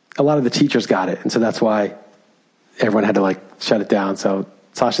 A lot of the teachers got it, and so that's why everyone had to like shut it down. So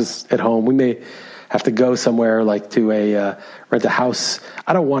Sasha's at home. We may have to go somewhere like to rent a house.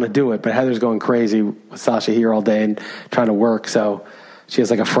 I don't want to do it, but Heather's going crazy with Sasha here all day and trying to work. So she has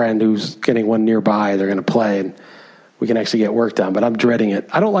like a friend who's getting one nearby. They're going to play and we can actually get work done, but I'm dreading it.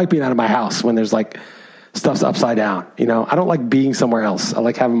 I don't like being out of my house when there's like stuff's upside down. I don't like being somewhere else. I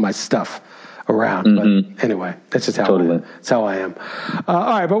like having my stuff around. But anyway, that's just how I am. All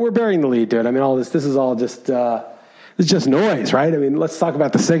right. But we're burying the lead, dude. I mean, all this is all just, it's just noise, right? I mean, let's talk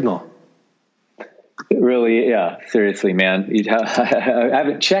about the signal. Really, yeah. Seriously, man. I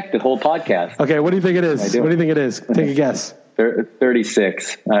haven't checked the whole podcast. Okay, what do you think it is? What do you think it is? Take a guess.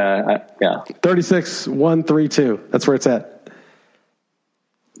 36. Yeah. 36, 132. That's where it's at.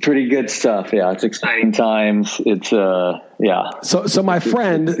 Pretty good stuff. Yeah, it's exciting times. It's yeah. So my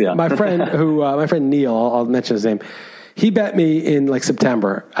friend, my friend Neil, I'll mention his name. He bet me in like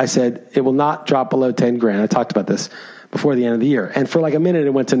September. I said it will not drop below 10 grand. I talked about this before the end of the year. And for like a minute, it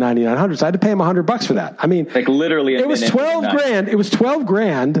went to 9,900. So I had to pay him $100 for that. I mean, like literally, it was 12 grand. It was 12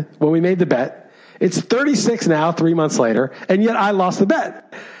 grand when we made the bet. It's 36 now, 3 months later. And yet I lost the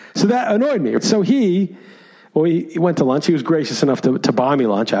bet. So that annoyed me. So he went to lunch. He was gracious enough to buy me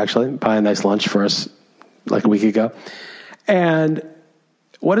lunch, actually, buy a nice lunch for us like a week ago. And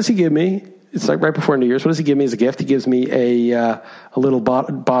what does he give me? It's like right before New Year's. What does he give me as a gift? He gives me a little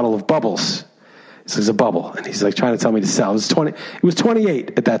bottle of bubbles. So it's a bubble. And he's like trying to tell me to sell. It was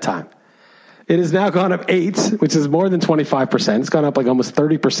 28 at that time. It has now gone up 8, which is more than 25%. It's gone up like almost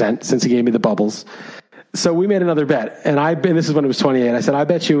 30% since he gave me the bubbles. So we made another bet, and this is when it was 28. I said, I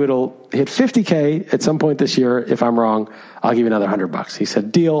bet you it'll hit 50K at some point this year. If I'm wrong, I'll give you another $100. He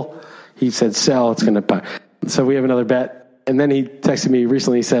said, deal. He said, sell. It's going to buy. So we have another bet. And then he texted me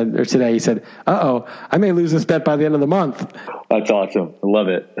recently, today, he said, I may lose this bet by the end of the month. That's awesome. I love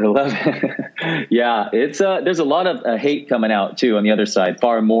it. Yeah, it's there's a lot of hate coming out too on the other side,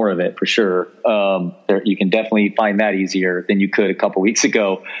 far more of it for sure. You can definitely find that easier than you could a couple weeks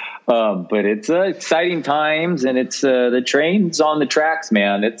ago. But it's exciting times, and it's the train's on the tracks,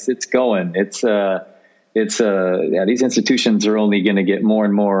 man. It's going. These institutions are only going to get more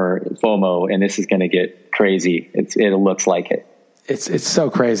and more FOMO, and this is going to get crazy. It looks like it. It's so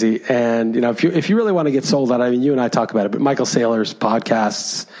crazy. And, if you really want to get sold out, I mean, you and I talk about it, but Michael Saylor's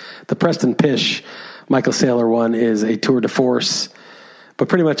podcasts, the Preston Pish Michael Saylor one is a tour de force, but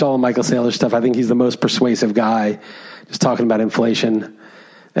pretty much all of Michael Saylor's stuff, I think he's the most persuasive guy, just talking about inflation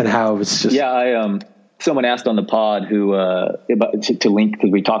and how it's just. Yeah. Someone asked on the pod to link,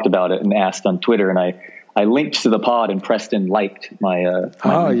 because we talked about it, and asked on Twitter, and I linked to the pod, and Preston liked my.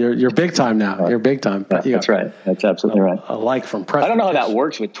 You're big time now. You're big time. Yeah, that's right. That's absolutely right. A like from Preston. I don't know how that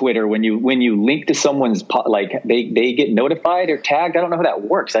works with Twitter. When you link to someone's like they get notified or tagged. I don't know how that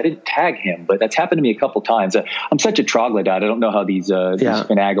works. I didn't tag him, but that's happened to me a couple times. I'm such a troglodyte. I don't know how these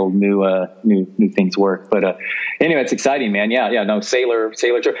finagled new things work. But anyway, it's exciting, man. Yeah. No,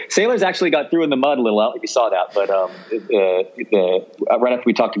 Saylor's actually got through in the mud a little. I don't know if you saw that, but right after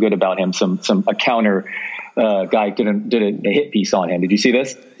we talked good about him, a counter. Guy did a hit piece on him. Did you see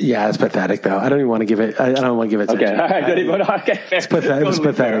this? Yeah, it's pathetic though. I don't even want to give it. I don't want to give it. Okay, all right. Okay, it's pathetic. It was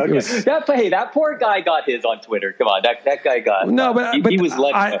pathetic. Okay. That poor guy got his on Twitter. Come on, that guy got. No, but he was.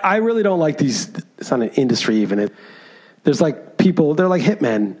 I really don't like these. It's not an industry even. There's like people. They're like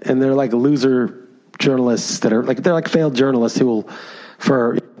hitmen, and they're like loser journalists they're like failed journalists who will,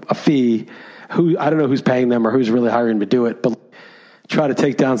 for a fee, who I don't know who's paying them or who's really hiring them to do it, but try to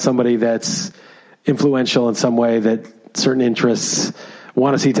take down somebody that's influential in some way that certain interests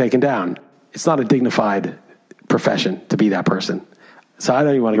want to see taken down. It's not a dignified profession to be that person. So I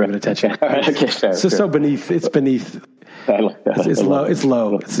don't even want to give it attention. Okay, fair. It's just so beneath. It's beneath. It's low. It's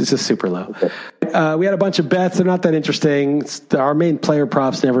low. It's just super low. Okay. We had a bunch of bets. They're not that interesting. Our main player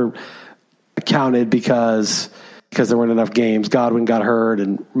props never counted because there weren't enough games. Godwin got hurt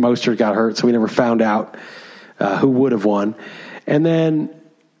and Mostert got hurt, so we never found out who would have won. And then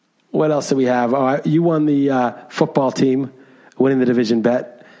what else did we have? You won the football team winning the division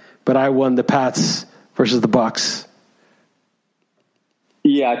bet, but I won the Pats versus the Bucks.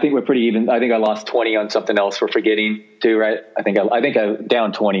 Yeah, I think we're pretty even. I think I lost 20 on something else we're forgetting too, right? I think I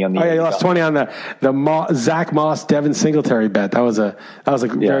down 20 on the. Oh yeah, you lost 20 on the Zach Moss Devin Singletary bet. That was a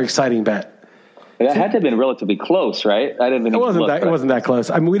very exciting bet. That had to have been relatively close, right? It wasn't that close.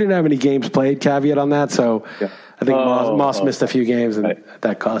 I mean, we didn't have any games played. Caveat on that, so. Yeah. I think Moss missed a few games, and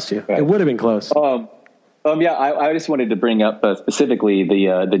that cost you. Right. It would have been close. Yeah, I just wanted to bring up specifically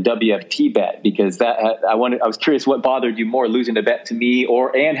the WFT bet, because I was curious what bothered you more, losing a bet to me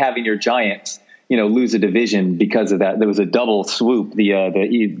and having your Giants, lose a division because of that. There was a double swoop,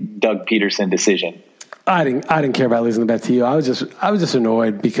 the Doug Pederson decision. I didn't care about losing the bet to you. I was just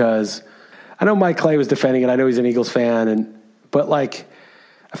annoyed because I know Mike Clay was defending it. I know he's an Eagles fan, but like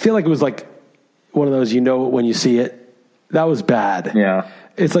I feel like it was like one of those, it when you see it. That was bad. Yeah.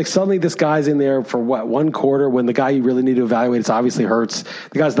 It's like suddenly this guy's in there for one quarter when the guy you really need to evaluate, it's obviously Hurts.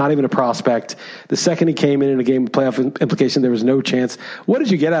 The guy's not even a prospect. The second he came in a game with playoff implication, there was no chance. What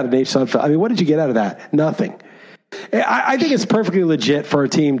did you get out of Nate Sudfeld? I mean, what did you get out of that? Nothing. I think it's perfectly legit for a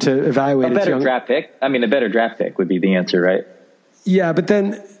team to evaluate a better draft pick. I mean, a better draft pick would be the answer, right? Yeah, but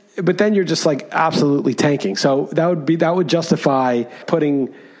then you're just like absolutely tanking. So that would justify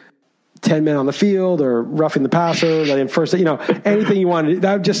putting 10 men on the field or roughing the passer, letting first, anything you want to do.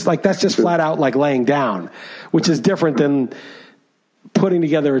 That's just flat out like laying down, which is different than putting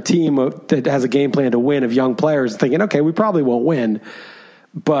together a team that has a game plan to win of young players, thinking, okay, we probably won't win,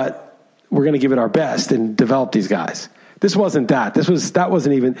 but we're going to give it our best and develop these guys. This wasn't that. That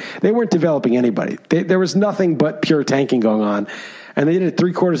wasn't even, they weren't developing anybody. There was nothing but pure tanking going on. And they did it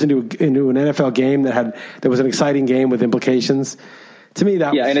 3 quarters into an NFL game that was an exciting game with implications. To me,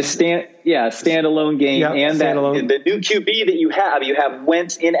 that and a standalone game, and the new QB that you have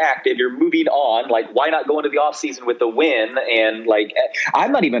Wentz inactive. You're moving on. Like, why not go into the offseason with a win? And like,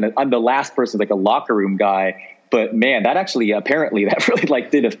 I'm the last person, like a locker room guy, but man, that actually apparently that really like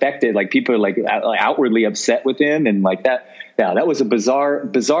did affect it. Like people are like outwardly upset with him, and like that that was a bizarre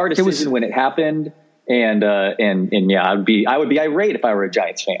decision when it happened. And yeah, I would be irate if I were a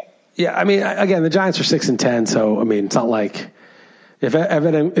Giants fan. Yeah. I mean, again, the Giants are 6-10. So, I mean, it's not like if they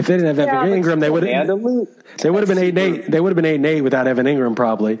didn't have Evan Engram, they would have been 8-8. They would have been 8-8 without Evan Engram,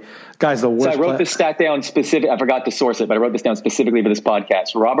 probably. Guy's the worst. So I wrote this stat down I forgot to source it, but I wrote this down specifically for this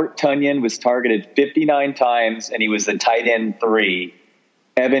podcast. Robert Tonyan was targeted 59 times and he was the tight end 3.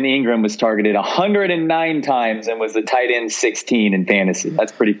 Evan Engram was targeted 109 times and was the tight end 16 in fantasy.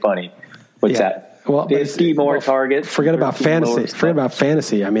 That's pretty funny. What's that? Well, 50 more targets. Forget about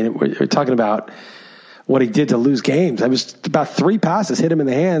fantasy. I mean, we're talking about what he did to lose games. I was about 3 passes hit him in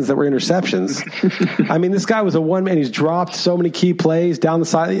the hands that were interceptions. I mean, this guy was a one man. He's dropped so many key plays down the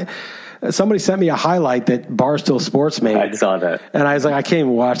side. Somebody sent me a highlight that Barstool Sports made. I saw that. And I was like, I can't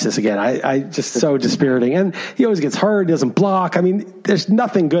even watch this again. I just so dispiriting. And he always gets hurt. He doesn't block. I mean, there's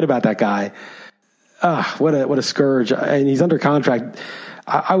nothing good about that guy. What a scourge. And he's under contract.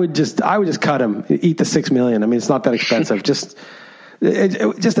 I would just cut him, eat the $6 million. I mean, it's not that expensive. just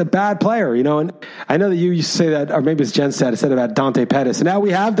a bad player, you know. And I know that you used to say that, or maybe it's Jen said about Dante Pettis. And now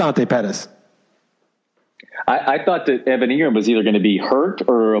we have Dante Pettis. I thought that Evan Engram was either going to be hurt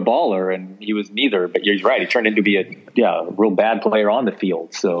or a baller, and he was neither. But you're right; he turned into be a real bad player on the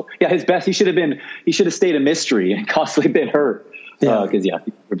field. So yeah, his best. He should have stayed a mystery and constantly been hurt. Because he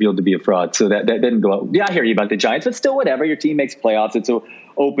revealed to be a fraud. So that didn't go out. Yeah, I hear you about the Giants, but still, whatever. Your team makes playoffs. It's an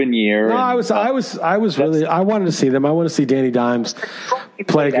open year. No, I wanted to see them. I want to see Danny Dimes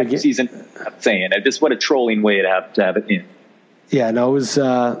play a good game. Season. I'm saying just what a trolling way to have it in. Yeah, no,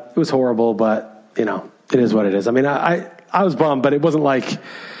 it was horrible, but you know, it is what it is. I mean, I was bummed, but it wasn't like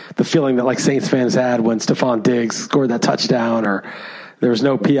the feeling that like Saints fans had when Stephon Diggs scored that touchdown, or there was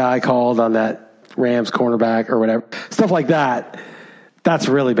no PI called on that Rams cornerback or whatever, stuff like that. That's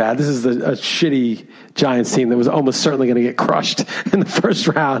really bad. This is a shitty Giants team that was almost certainly going to get crushed in the first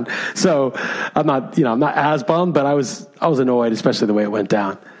round. So I'm not as bummed, but I was annoyed, especially the way it went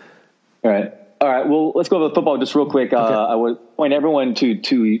down. All right. Well, let's go over the football just real quick. Okay. I would point everyone to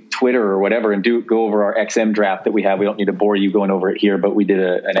Twitter or whatever and go over our XM draft that we have. We don't need to bore you going over it here, but we did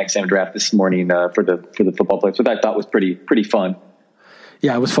an XM draft this morning for the football players, which I thought was pretty fun.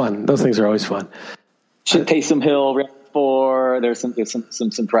 Yeah, it was fun. Those things are always fun. Taysom Hill. There's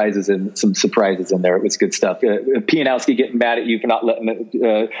some prizes and some surprises in there. It was good stuff. Pianowski getting mad at you for not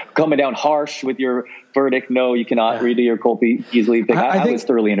letting coming down harsh with your verdict. No, you cannot redo your Colby easily. I was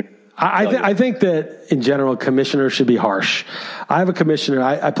thoroughly entertained. I think that in general, commissioners should be harsh. I have a commissioner.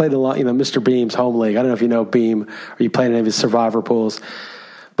 I played a lot, Mr. Beam's home league. I don't know if you know Beam or you played any of his survivor pools.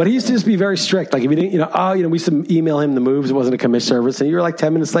 But he used to just be very strict. Like if you didn't, we used to email him the moves. It wasn't a commish service. And you were like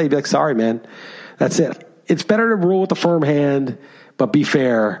 10 minutes late. You'd be like, sorry, man. That's it. It's better to rule with a firm hand, but be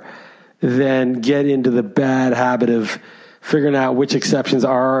fair, than get into the bad habit of figuring out which exceptions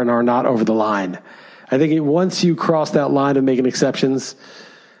are and are not over the line. I think once you cross that line of making exceptions,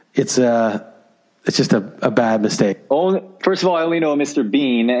 it's just a bad mistake. First of all, I only know Mr.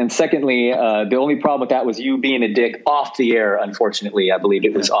 Bean. And secondly, the only problem with that was you being a dick off the air. Unfortunately, I believe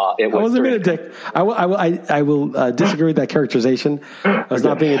it was off. I wasn't being a dick. I will disagree with that characterization. I was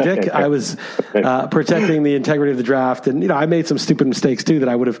not being a dick. I was protecting the integrity of the draft. And, I made some stupid mistakes too that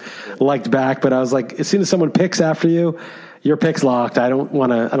I would have liked back. But I was like, as soon as someone picks after you, your pick's locked. I don't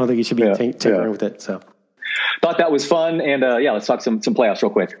think you should be tinkering with it. So thought that was fun. And let's talk some playoffs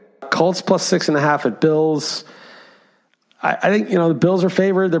real quick. Colts plus 6.5 at Bills. I think, the Bills are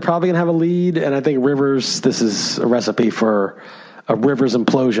favored. They're probably going to have a lead. And I think this is a recipe for a Rivers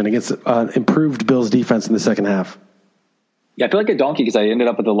implosion against an improved Bills defense in the second half. Yeah, I feel like a donkey because I ended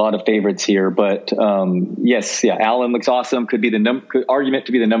up with a lot of favorites here. But Allen looks awesome. Could be argument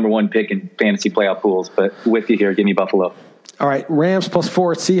to be the number one pick in fantasy playoff pools. But with you here, give me Buffalo. All right, Rams plus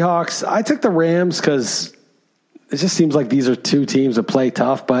 4 at Seahawks. I took the Rams because it just seems like these are two teams that play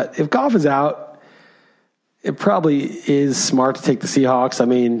tough. But if Goff is out, it probably is smart to take the Seahawks. I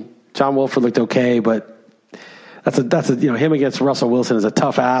mean, John Wolford looked okay, but that's him against Russell Wilson is a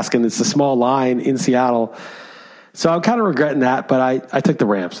tough ask, and it's a small line in Seattle. So I'm kind of regretting that, but I took the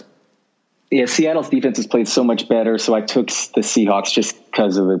Rams. Yeah, Seattle's defense has played so much better, so I took the Seahawks just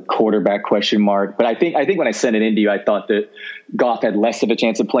because of the quarterback question mark. But I think when I sent it into you, I thought that Goff had less of a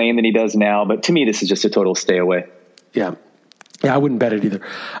chance of playing than he does now. But to me, this is just a total stay away. Yeah, I wouldn't bet it either.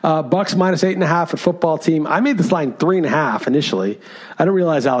 Bucks minus 8.5 at football team. I made this line 3.5 initially. I didn't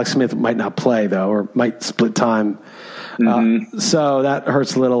realize Alex Smith might not play though, or might split time. So that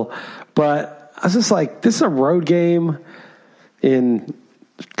hurts a little. But I was just like, this is a road game.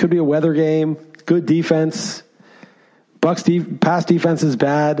 Could be a weather game. Good defense. Bucks pass defense is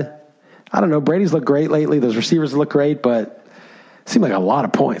bad. I don't know. Brady's looked great lately. Those receivers look great, but seemed like a lot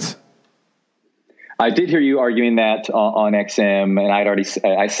of points. I did hear you arguing that on XM, and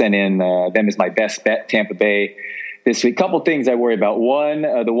I sent in them as my best bet, Tampa Bay, this week. Couple things I worry about. One,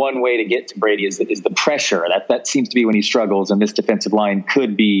 the one way to get to Brady is the pressure. That seems to be when he struggles, and this defensive line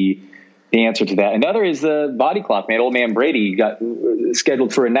could be the answer to that. Another is the body clock, man. Old man Brady got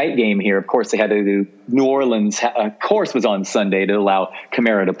scheduled for a night game here. Of course, they had to do New Orleans, of course, was on Sunday to allow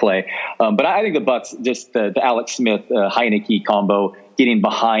Kamara to play. But I think the Bucs, just the Alex Smith, Heineke combo, getting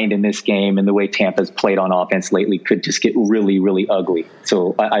behind in this game and the way Tampa's played on offense lately could just get really, really ugly.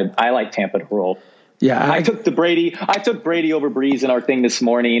 So I like Tampa to roll. Yeah, I took Brady over Breeze in our thing this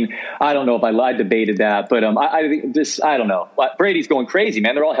morning. I don't know if I debated that, but I don't know. Brady's going crazy,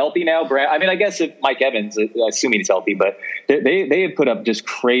 man. They're all healthy now. I mean, I guess if Mike Evans, assuming he's healthy, but they have put up just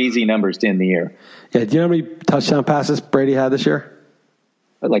crazy numbers to end the year. Yeah, do you know how many touchdown passes Brady had this year?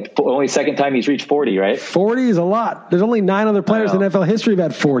 Like only second time he's reached 40, right? 40 is a lot. There's only 9 other players in NFL history who've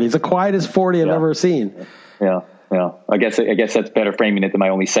had 40. It's the quietest 40 I've ever seen. Yeah. Yeah, I guess that's better framing it than my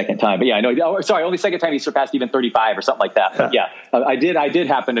only second time. But yeah, I know. Oh, sorry, only second time he surpassed even 35 or something like that. But yeah, I did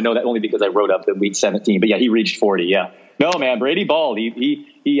happen to know that only because I wrote up the week 17. But yeah, he reached 40. Yeah, no man, Brady balled.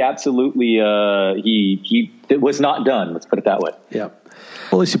 He absolutely he was not done. Let's put it that way. Yeah.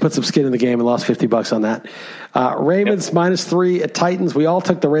 Well, at least you put some skin in the game and lost $50 on that. Ravens -3 at Titans. We all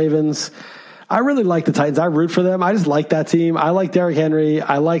took the Ravens. I really like the Titans. I root for them. I just like that team. I like Derrick Henry.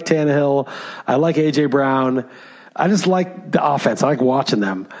 I like Tannehill. I like A.J. Brown. I just like the offense. I like watching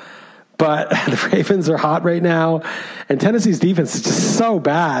them. But the Ravens are hot right now, and Tennessee's defense is just so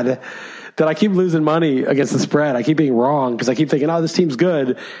bad that I keep losing money against the spread. I keep being wrong because I keep thinking, oh, this team's good.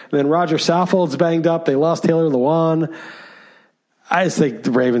 And then Roger Saffold's banged up. They lost Taylor Lewan. I just think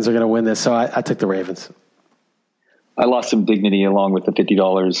the Ravens are going to win this, so I took the Ravens. I lost some dignity along with the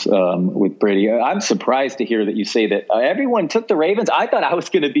 $50 with Brady. I'm surprised to hear that you say that everyone took the Ravens. I thought I was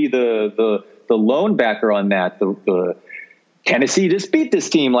going to be the lone backer on that. The Tennessee just beat this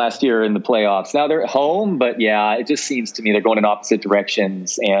team last year in the playoffs. Now they're at home, but yeah, it just seems to me they're going in opposite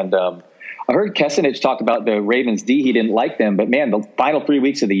directions. And I heard Kessenich talk about the Ravens D. He didn't like them, but man, the final 3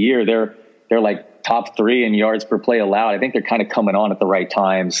 weeks of the year, they're like top 3 in yards per play allowed. I think they're kind of coming on at the right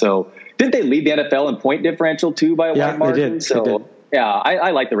time. So didn't they lead the NFL in point differential too by a wide margin? They did. So they did. Yeah,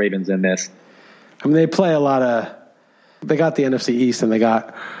 I like the Ravens in this. I mean, they play a lot of. They got the NFC East and they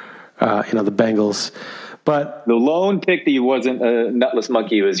got the Bengals. But the lone pick that you wasn't a nutless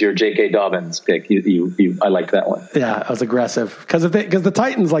monkey was your J.K. Dobbins pick. I liked that one. Yeah, I was aggressive because the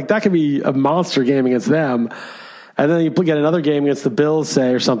Titans, like, that could be a monster game against them, and then you get another game against the Bills,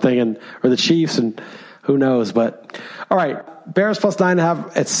 say, or something, or the Chiefs, and who knows. But all right, Bears plus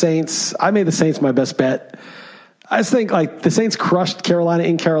 9.5 at Saints. I made the Saints my best bet. I just think, like, the Saints crushed Carolina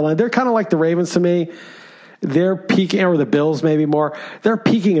in Carolina. They're kind of like the Ravens to me. They're peaking, or the Bills maybe more. They're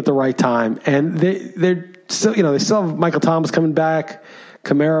peaking at the right time, and they're still, they still have Michael Thomas coming back,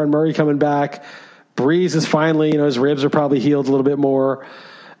 Kamara and Murray coming back. Breeze is finally, his ribs are probably healed a little bit more,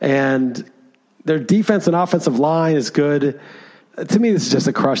 and their defense and offensive line is good. To me, this is just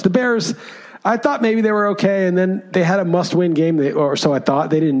a crush. The Bears, I thought maybe they were okay, and then they had a must-win game, or so I thought.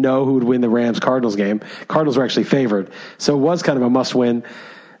 They didn't know who would win the Rams-Cardinals game. Cardinals were actually favored, so it was kind of a must-win.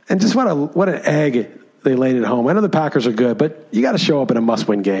 And just what an egg they laid at home. I know the Packers are good, but you got to show up in a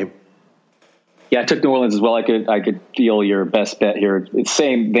must-win game. Yeah, I took New Orleans as well. I could feel your best bet here. It's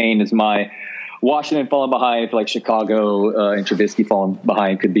same vein as my Washington falling behind. I feel like Chicago and Trubisky falling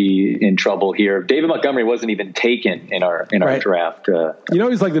behind could be in trouble here. David Montgomery wasn't even taken in our draft.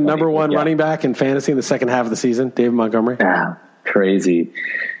 He's like the number one running back in fantasy in the second half of the season, David Montgomery. Yeah, crazy.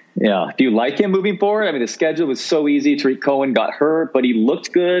 Yeah. Do you like him moving forward? I mean, the schedule was so easy. Tariq Cohen got hurt, but he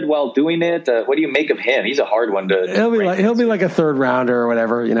looked good while doing it. What do you make of him? He's a hard one to. He'll be like a third rounder or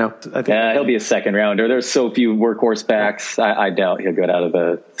whatever. I think. Yeah, he'll be a second rounder. There's so few workhorse backs. I doubt he'll get out of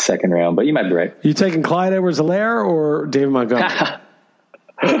the second round, but you might be right. You taking Clyde Edwards-Helaire or David Montgomery?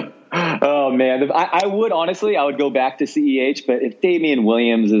 Oh man, I would go back to CEH, but if Damian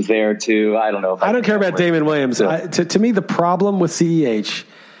Williams is there too, I don't know. I don't care about Damian Williams. To me, the problem with CEH.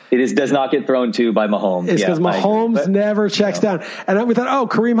 It does not get thrown to by Mahomes. It's because Mahomes never checks down. And we thought,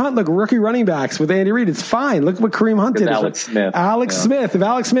 Kareem Hunt, look, rookie running backs with Andy Reid. It's fine. Look what Kareem Hunt did. Alex Smith. If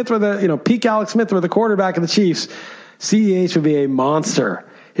Alex Smith were peak Alex Smith were the quarterback of the Chiefs, CEH would be a monster.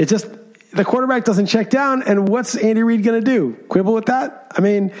 It's just the quarterback doesn't check down, and what's Andy Reid going to do? Quibble with that? I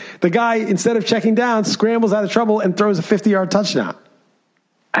mean, the guy, instead of checking down, scrambles out of trouble and throws a 50-yard touchdown.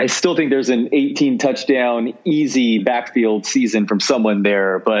 I still think there's an 18 touchdown, easy backfield season from someone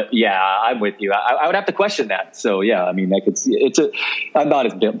there. But yeah, I'm with you. I would have to question that. So yeah, I mean, I could see I'm not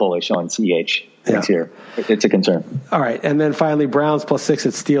as bullish on CH this year. It's a concern. All right. And then finally, Browns +6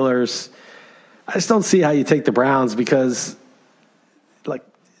 at Steelers. I just don't see how you take the Browns because like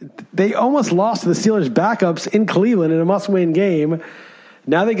they almost lost to the Steelers backups in Cleveland in a must-win game.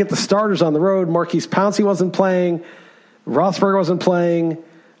 Now they get the starters on the road. Marquise Pouncey wasn't playing. Roethlisberger wasn't playing.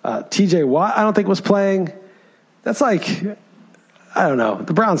 TJ Watt, I don't think, was playing. That's like, I don't know.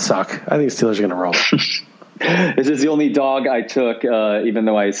 The Browns suck. I think the Steelers are going to roll. This is the only dog I took, even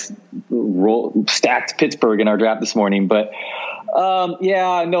though I stacked Pittsburgh in our draft this morning. But,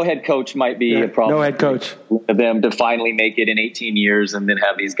 no head coach might be a problem. No head coach. For them to finally make it in 18 years and then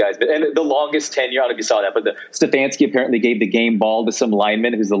have these guys. And the longest tenure, I don't know if you saw that, but Stefanski apparently gave the game ball to some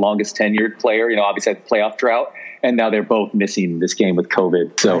lineman who's the longest tenured player, obviously had the playoff drought. And now they're both missing this game with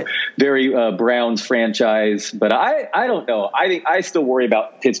COVID. So very Browns franchise. But I don't know. I still worry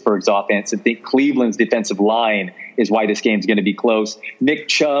about Pittsburgh's offense and think Cleveland's defensive line is why this game's going to be close. Nick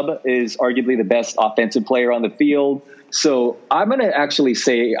Chubb is arguably the best offensive player on the field. So I'm going to actually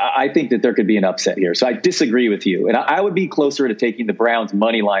say I think that there could be an upset here. So I disagree with you. And I would be closer to taking the Browns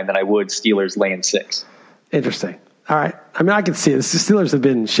money line than I would Steelers laying 6. Interesting. All right. I mean, I can see this. The Steelers have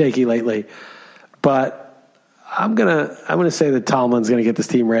been shaky lately. But I'm gonna say that Tomlin's gonna get this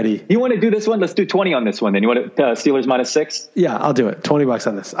team ready. You want to do this one? Let's do 20 on this one. Then you want Steelers -6? Yeah, I'll do it. $20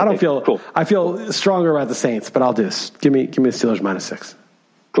 on this. I don't feel cool. I feel stronger about the Saints, but I'll do this. Give me the Steelers -6.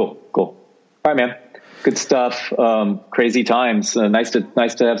 Cool. All right, man. Good stuff. Crazy times. Nice to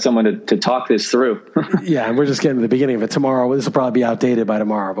have someone to talk this through. Yeah, and we're just getting to the beginning of it. Tomorrow, this will probably be outdated by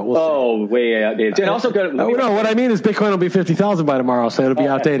tomorrow, but we'll see. Oh, way outdated. And also, what I mean is Bitcoin will be 50,000 by tomorrow, so it'll be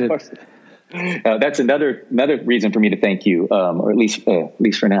outdated. That's another reason for me to thank you, or at least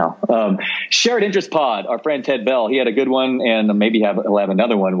for now. Shared Interest Pod, our friend Ted Bell, he had a good one, and maybe he'll have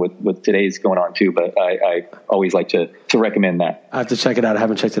another one with today's going on too. But I always like to recommend that. I have to check it out. I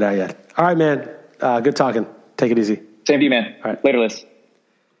haven't checked it out yet. All right, man. Good talking. Take it easy. Same to you, man. All right. Later, Liss.